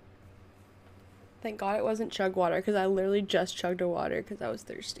 Thank God it wasn't chug water, because I literally just chugged a water because I was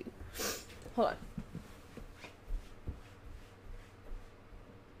thirsty. Hold on.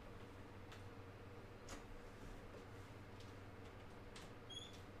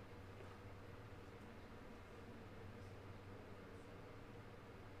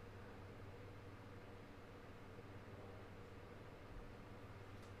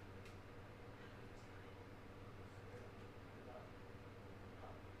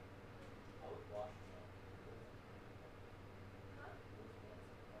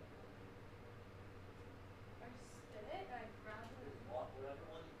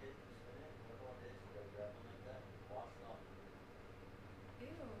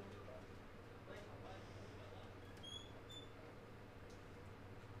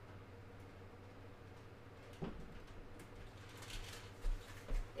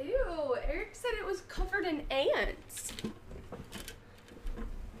 and ants.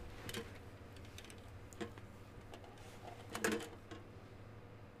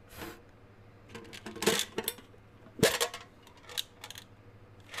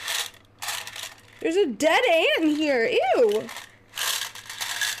 There's a dead ant in here. Ew.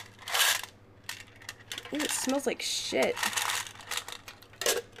 Ew, it smells like shit.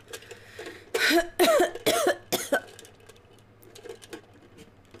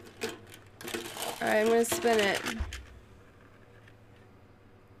 Alright, I'm gonna spin it.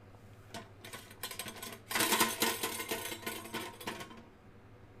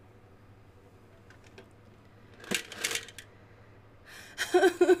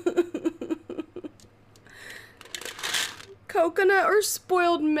 Coconut or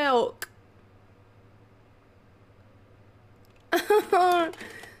spoiled milk?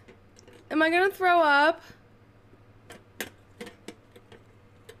 Am I gonna throw up?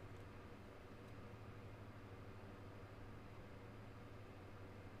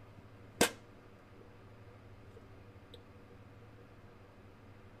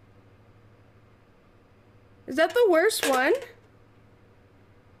 Is that the worst one?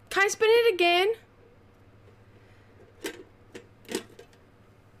 Can I spin it again?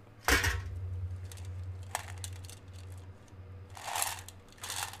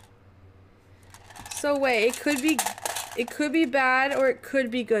 So wait, it could be bad or it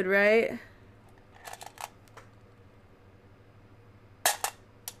could be good, right?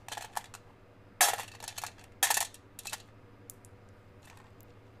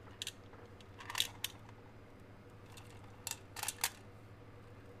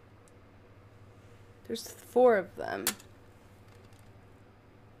 There's 4 of them.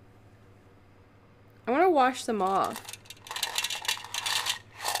 I want to wash them off.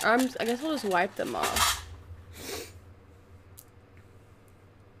 I guess we'll just wipe them off.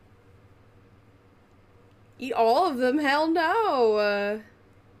 Eat all of them? Hell no.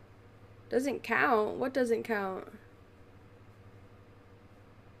 Doesn't count. What doesn't count?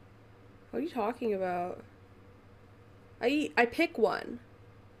 What are you talking about? I pick one.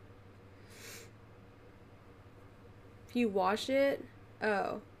 If you wash it,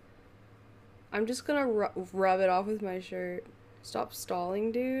 oh. I'm just gonna rub it off with my shirt. Stop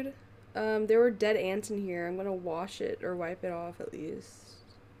stalling, dude. There were dead ants in here. I'm gonna wash it or wipe it off at least.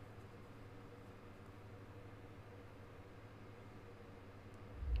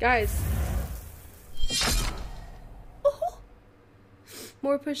 Guys. Oh.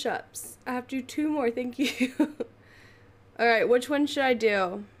 More push-ups. I have to do 2 more, thank you. Alright, which one should I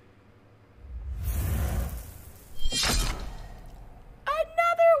do?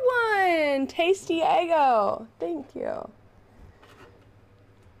 Another one! Tasty Eggo. Thank you.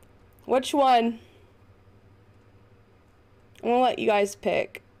 Which one? I'm gonna let you guys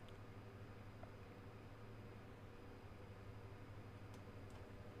pick.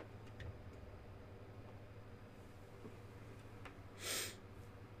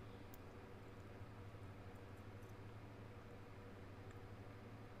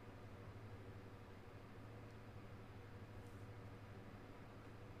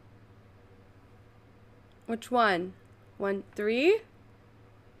 Which one? 1, 3?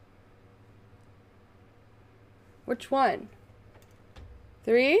 Which one?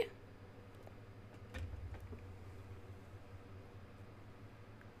 3?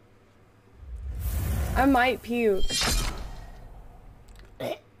 I might puke.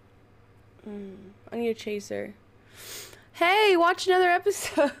 I need a chaser. Hey, watch another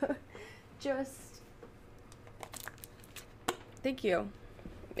episode. Just. Thank you.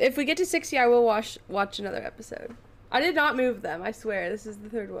 If we get to 60, I will watch another episode. I did not move them. I swear. This is the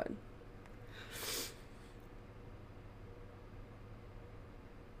 3rd one.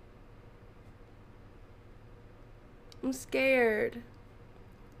 I'm scared.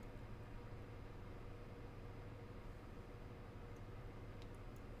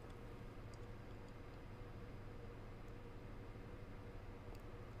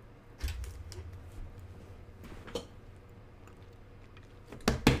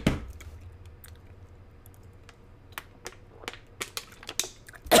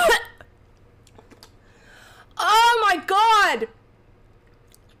 Oh my god!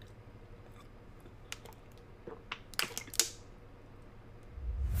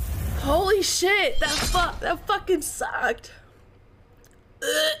 Holy shit, that fucking sucked.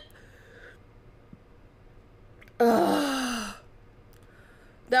 Ugh.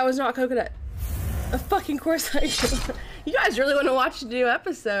 That was not coconut. Of fucking course I do. You guys really want to watch a new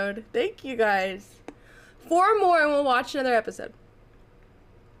episode. Thank you guys. 4 more and we'll watch another episode.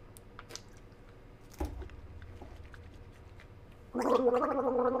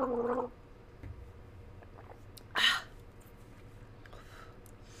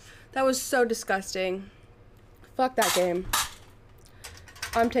 That was so disgusting. Fuck that game.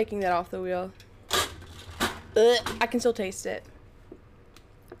 I'm taking that off the wheel. Ugh, I can still taste it.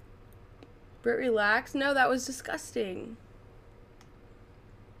 Britt, relax. No, that was disgusting.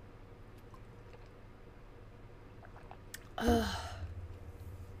 Ugh.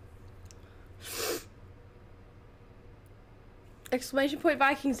 Exclamation point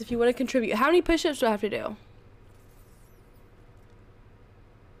Vikings if you want to contribute. How many push-ups do I have to do?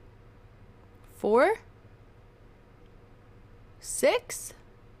 4? 6?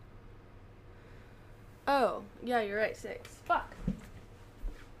 Oh, yeah, you're right, 6. Fuck.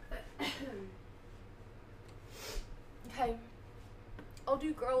 Okay. I'll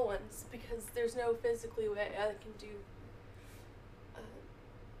do girl ones because there's no physically way I can do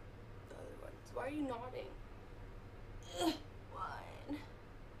the other ones. Why are you nodding? Ugh. 1.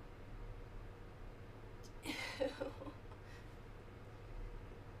 2.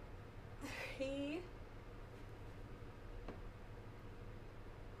 3.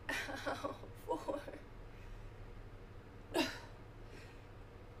 Ow, 4.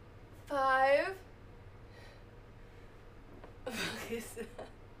 5.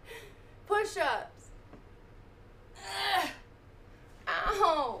 Push-ups.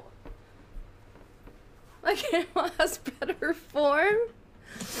 Ow. My camera has better form.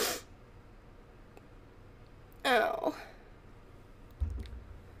 Ow.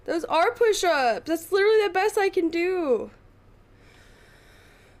 Those are push-ups. That's literally the best I can do.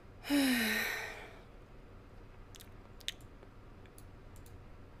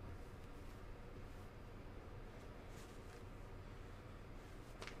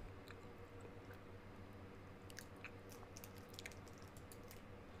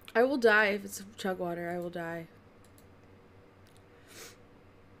 I will die if it's chug water. I will die.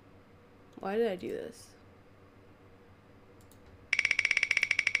 Why did I do this?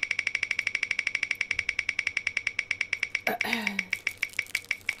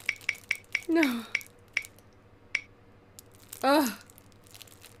 No. Oh.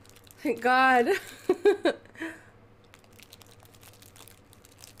 Thank God.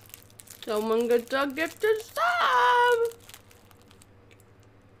 Someone get to stop.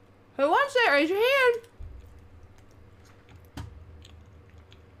 Who wants it? Raise your hand.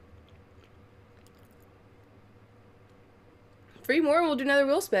 Three more and we'll do another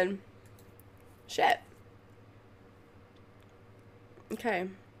wheel spin. Shit. Okay.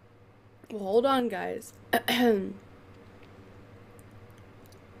 Well, hold on, guys.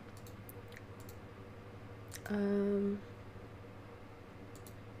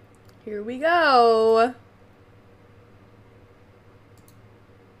 Here we go.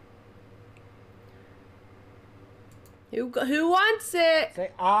 Who wants it?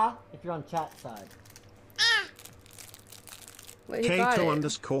 Say ah if you're on chat side. Wait, who got it?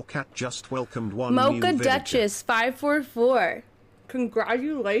 Kato_cat just welcomed one new Mocha villager. Duchess 544.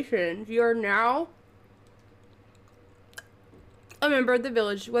 Congratulations. You are now a member of the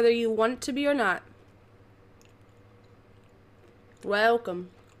village, whether you want to be or not. Welcome.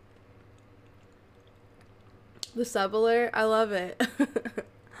 The sub alert, I love it.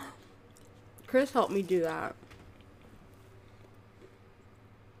 Chris helped me do that.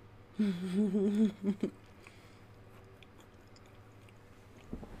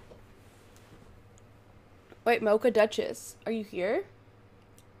 Wait, Mocha Duchess, are you here?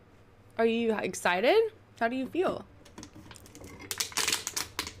 Are you excited? How do you feel?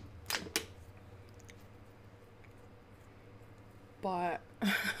 But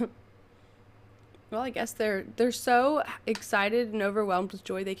well, I guess they're so excited and overwhelmed with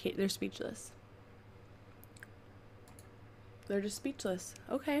joy they're speechless. They're just speechless.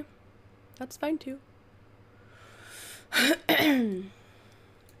 Okay. That's fine too.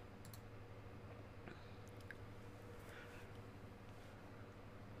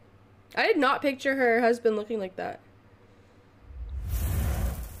 I did not picture her husband looking like that.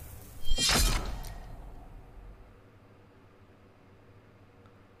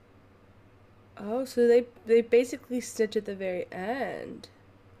 Oh, so they basically stitch at the very end.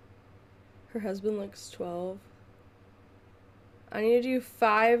 Her husband looks 12. I need to do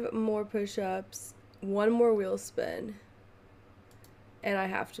 5 more push-ups, 1 more wheel spin, and I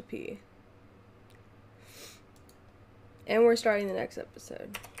have to pee. And we're starting the next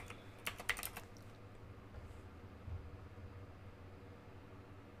episode.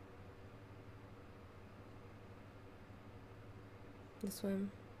 This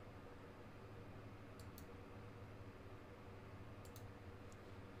one.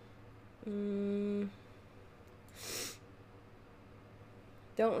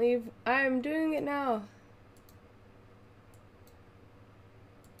 Don't leave. I'm doing it now.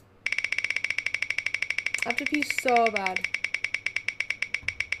 to pee so bad.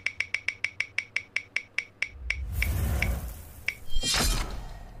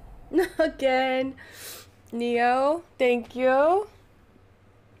 Again. Neo, thank you.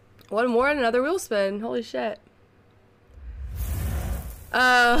 One more and another wheel spin. Holy shit.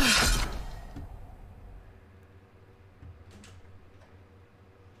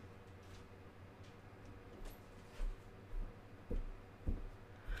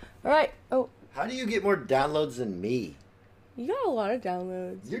 Alright. Oh. How do you get more downloads than me? You got a lot of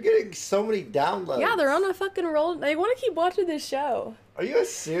downloads. You're getting so many downloads. Yeah, they're on a fucking roll. They want to keep watching this show. Are you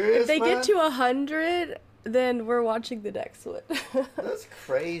serious, If they man? get to 100, then we're watching the next one. That's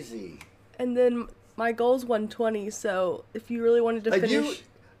crazy. And then my goal's 120, so if you really wanted to Like finish...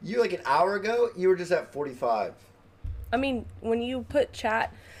 you like an hour ago, you were just at 45. I mean, when you put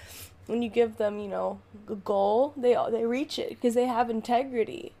chat, when you give them, you know, a goal, they reach it because they have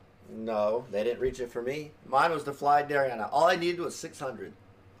integrity. No, they didn't reach it for me. Mine was to fly Dariana. All I needed was 600.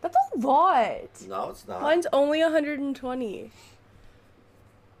 That's a lot. No, it's not. Mine's only 120.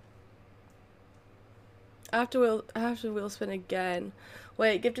 I have to wheel spin again.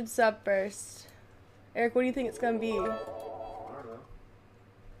 Wait, gifted sub first. Eric, what do you think it's gonna be? I don't know.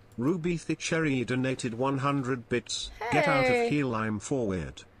 Ruby Thicherry donated 100 bits. Get out Hey. of here, I'm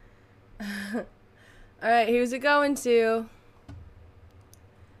forward. Alright, who's it going to?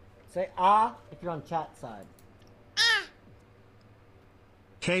 Say ah if you're on chat side.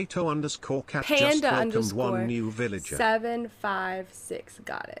 Kato underscore cat just Panda welcomed underscore one new villager. 756.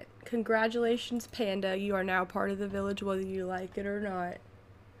 Got it. Congratulations, Panda. You are now part of the village, whether you like it or not.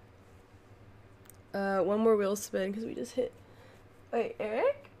 One more wheel spin because we just hit. Wait,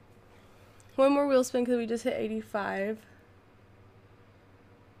 Eric? One more wheel spin because we just hit 85.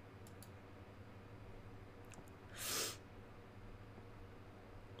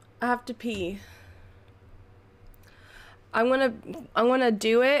 I have to pee. I'm gonna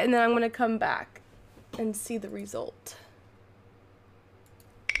do it and then I'm gonna come back and see the result.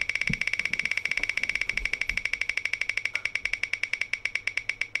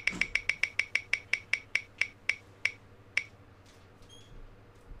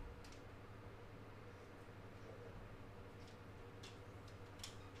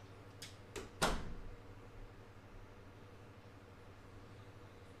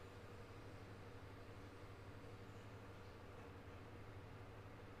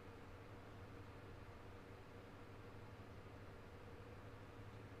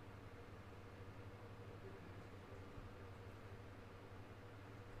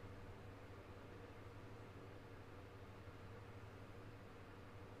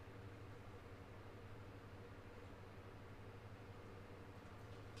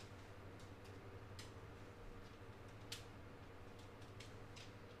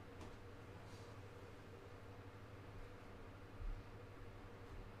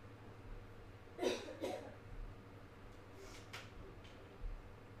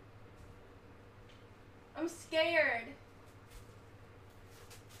 I'm scared.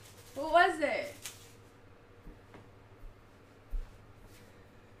 What was it?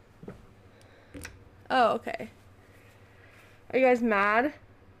 Oh, okay. Are you guys mad?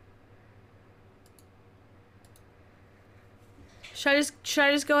 Should I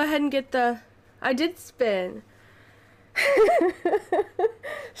just go ahead and get the... I did spin.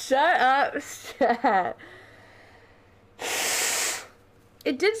 Shut up, chat.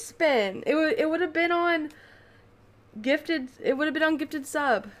 It did spin. It would have been on gifted. It would have been on gifted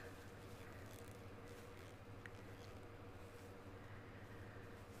sub.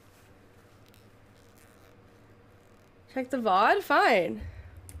 Check the VOD? Fine.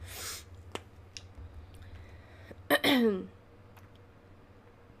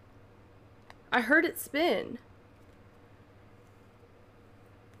 I heard it spin.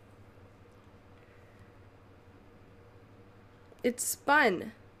 It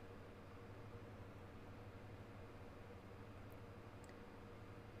spun.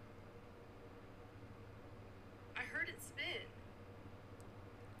 I heard it spin.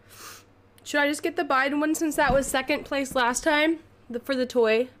 Should I just get the Biden one since that was second place last time? For the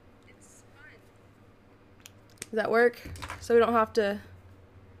toy? It's fun. Does that work? So we don't have to...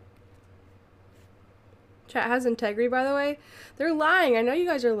 Chat has integrity, by the way. They're lying. I know you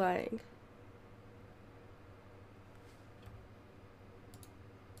guys are lying.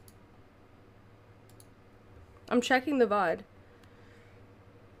 I'm checking the VOD.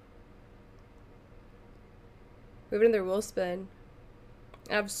 We have another wheel spin.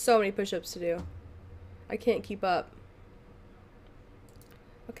 I have so many push-ups to do. I can't keep up.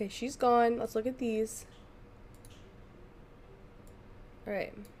 Okay, she's gone. Let's look at these.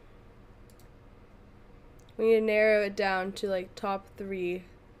 Alright. We need to narrow it down to like top 3.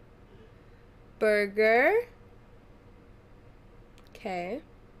 Burger. Okay.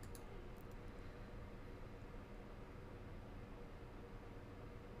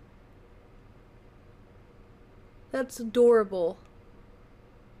 That's adorable.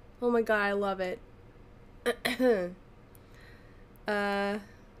 Oh my god, I love it. Aww.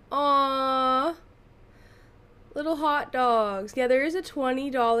 Little hot dogs. Yeah, there is a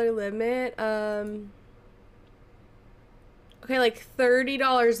 $20 limit. Okay, like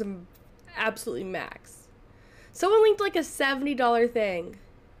 $30 absolutely max. Someone linked like a $70 thing.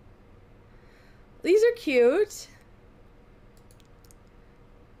 These are cute.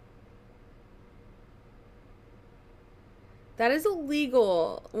 That is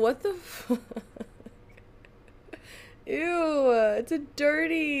illegal. What the fuck? Ew, it's a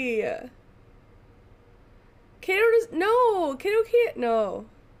dirty. Kato does, no, Kato can't, no.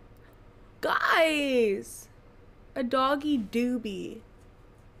 Guys, a doggy doobie.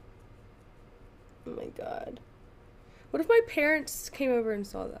 Oh my god. What if my parents came over and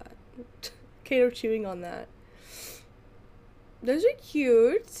saw that? Kato chewing on that. Those are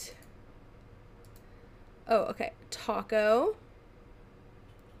cute. Oh, okay. Taco.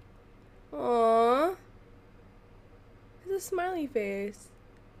 Aww. It's a smiley face.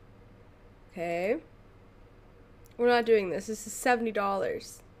 Okay. We're not doing this. This is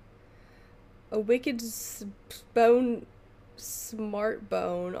 $70. A wicked bone, smart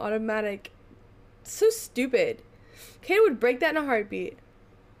bone, automatic. So stupid. Kato would break that in a heartbeat.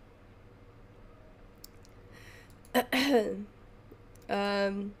 A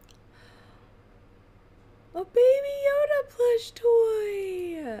Baby Yoda plush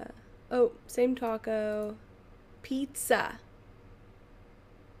toy. Oh, same taco. Pizza.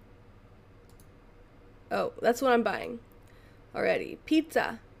 Oh, that's what I'm buying already.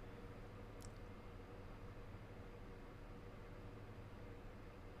 Pizza.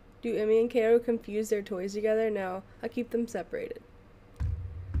 Do Emmy and Kato confuse their toys together? No, I keep them separated.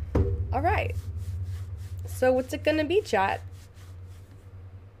 Alright. So what's it gonna be, chat?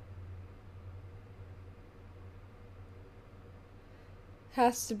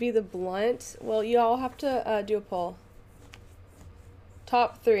 Has to be the blunt. Well, you all have to do a poll.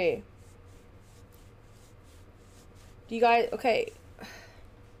 Top 3. Do you guys, okay.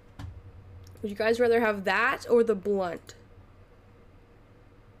 Would you guys rather have that or the blunt?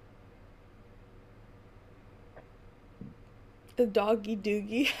 The doggy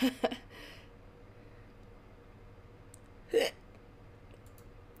doogie.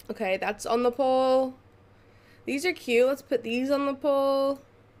 Okay, that's on the poll. These are cute. Let's put these on the poll.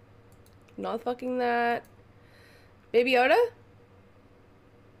 Not fucking that. Baby Yoda?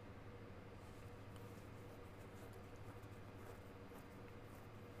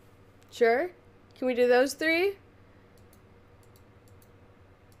 Sure. Can we do those 3?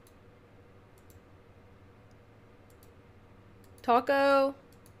 Taco.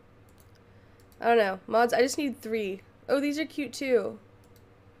 I don't know. Mods, I just need 3. Oh, these are cute too.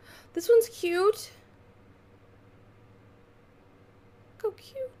 This one's cute. Look how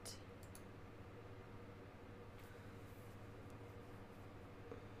cute.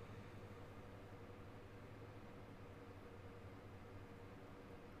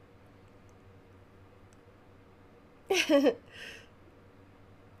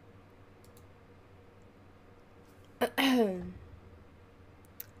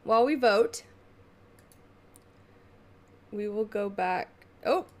 While we vote, we will go back.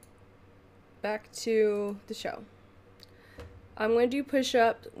 Oh, back to the show. I'm gonna do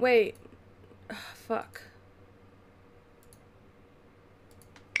push-ups. Wait. Ugh, fuck.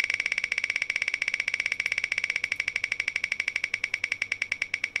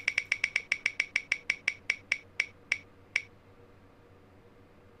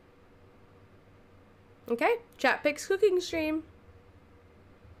 Okay, chat picks cooking stream.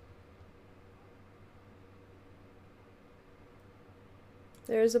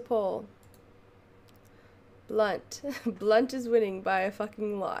 There's a poll. Blunt. Blunt is winning by a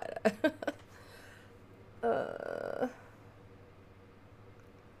fucking lot.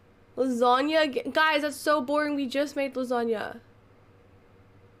 Lasagna again. Guys, that's so boring. We just made lasagna.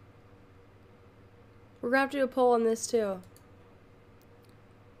 We're gonna have to do a poll on this too.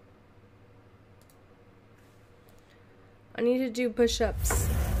 I need to do push-ups.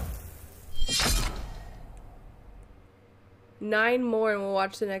 9 more and we'll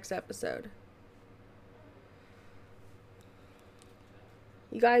watch the next episode.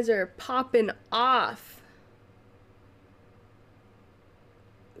 You guys are popping off.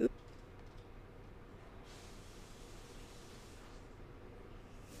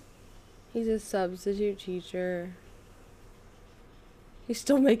 He's a substitute teacher. He's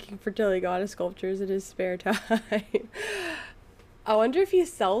still making fertility goddess sculptures in his spare time. I wonder if he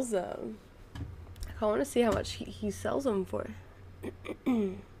sells them. I want to see how much he sells them for.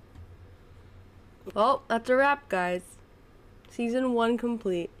 Well, that's a wrap, guys. Season 1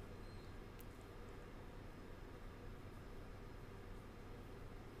 complete.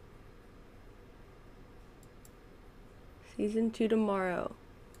 Season 2 tomorrow.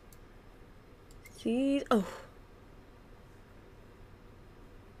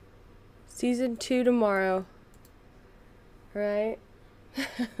 Season 2 tomorrow. Right?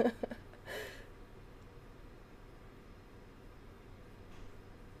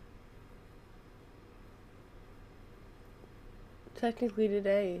 Technically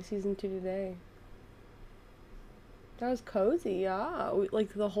today, season 2 today. That was cozy, yeah.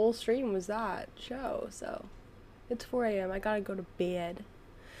 Like the whole stream was that show, so it's 4 a.m. I gotta go to bed.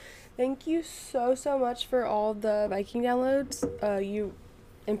 Thank you so much for all the Viking downloads. You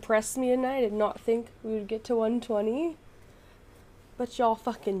impressed me tonight. I did not think we would get to 120. But y'all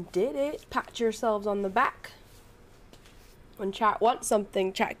fucking did it. Pat yourselves on the back. When chat wants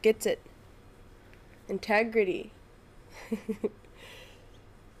something, chat gets it. Integrity.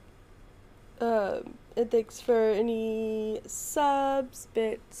 And thanks for any subs,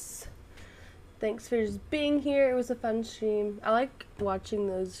 bits. Thanks for just being here. It was a fun stream. I like watching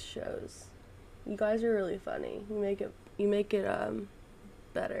those shows. You guys are really funny. You make it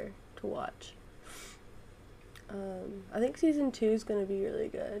better to watch. I think season 2 is gonna be really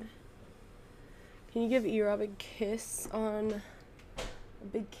good. Can you give E-Rob a kiss on a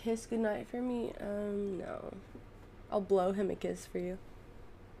big kiss goodnight for me? No. I'll blow him a kiss for you.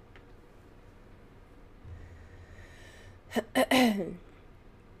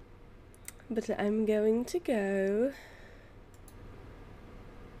 But I'm going to go.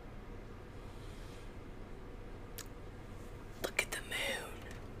 Look at the moon.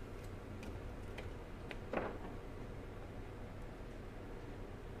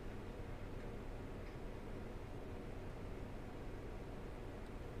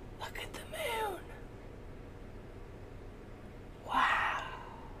 Look at the moon. Wow.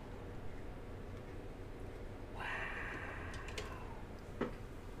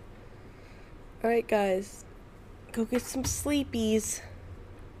 Alright guys, go get some sleepies.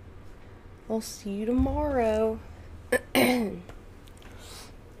 I'll see you tomorrow.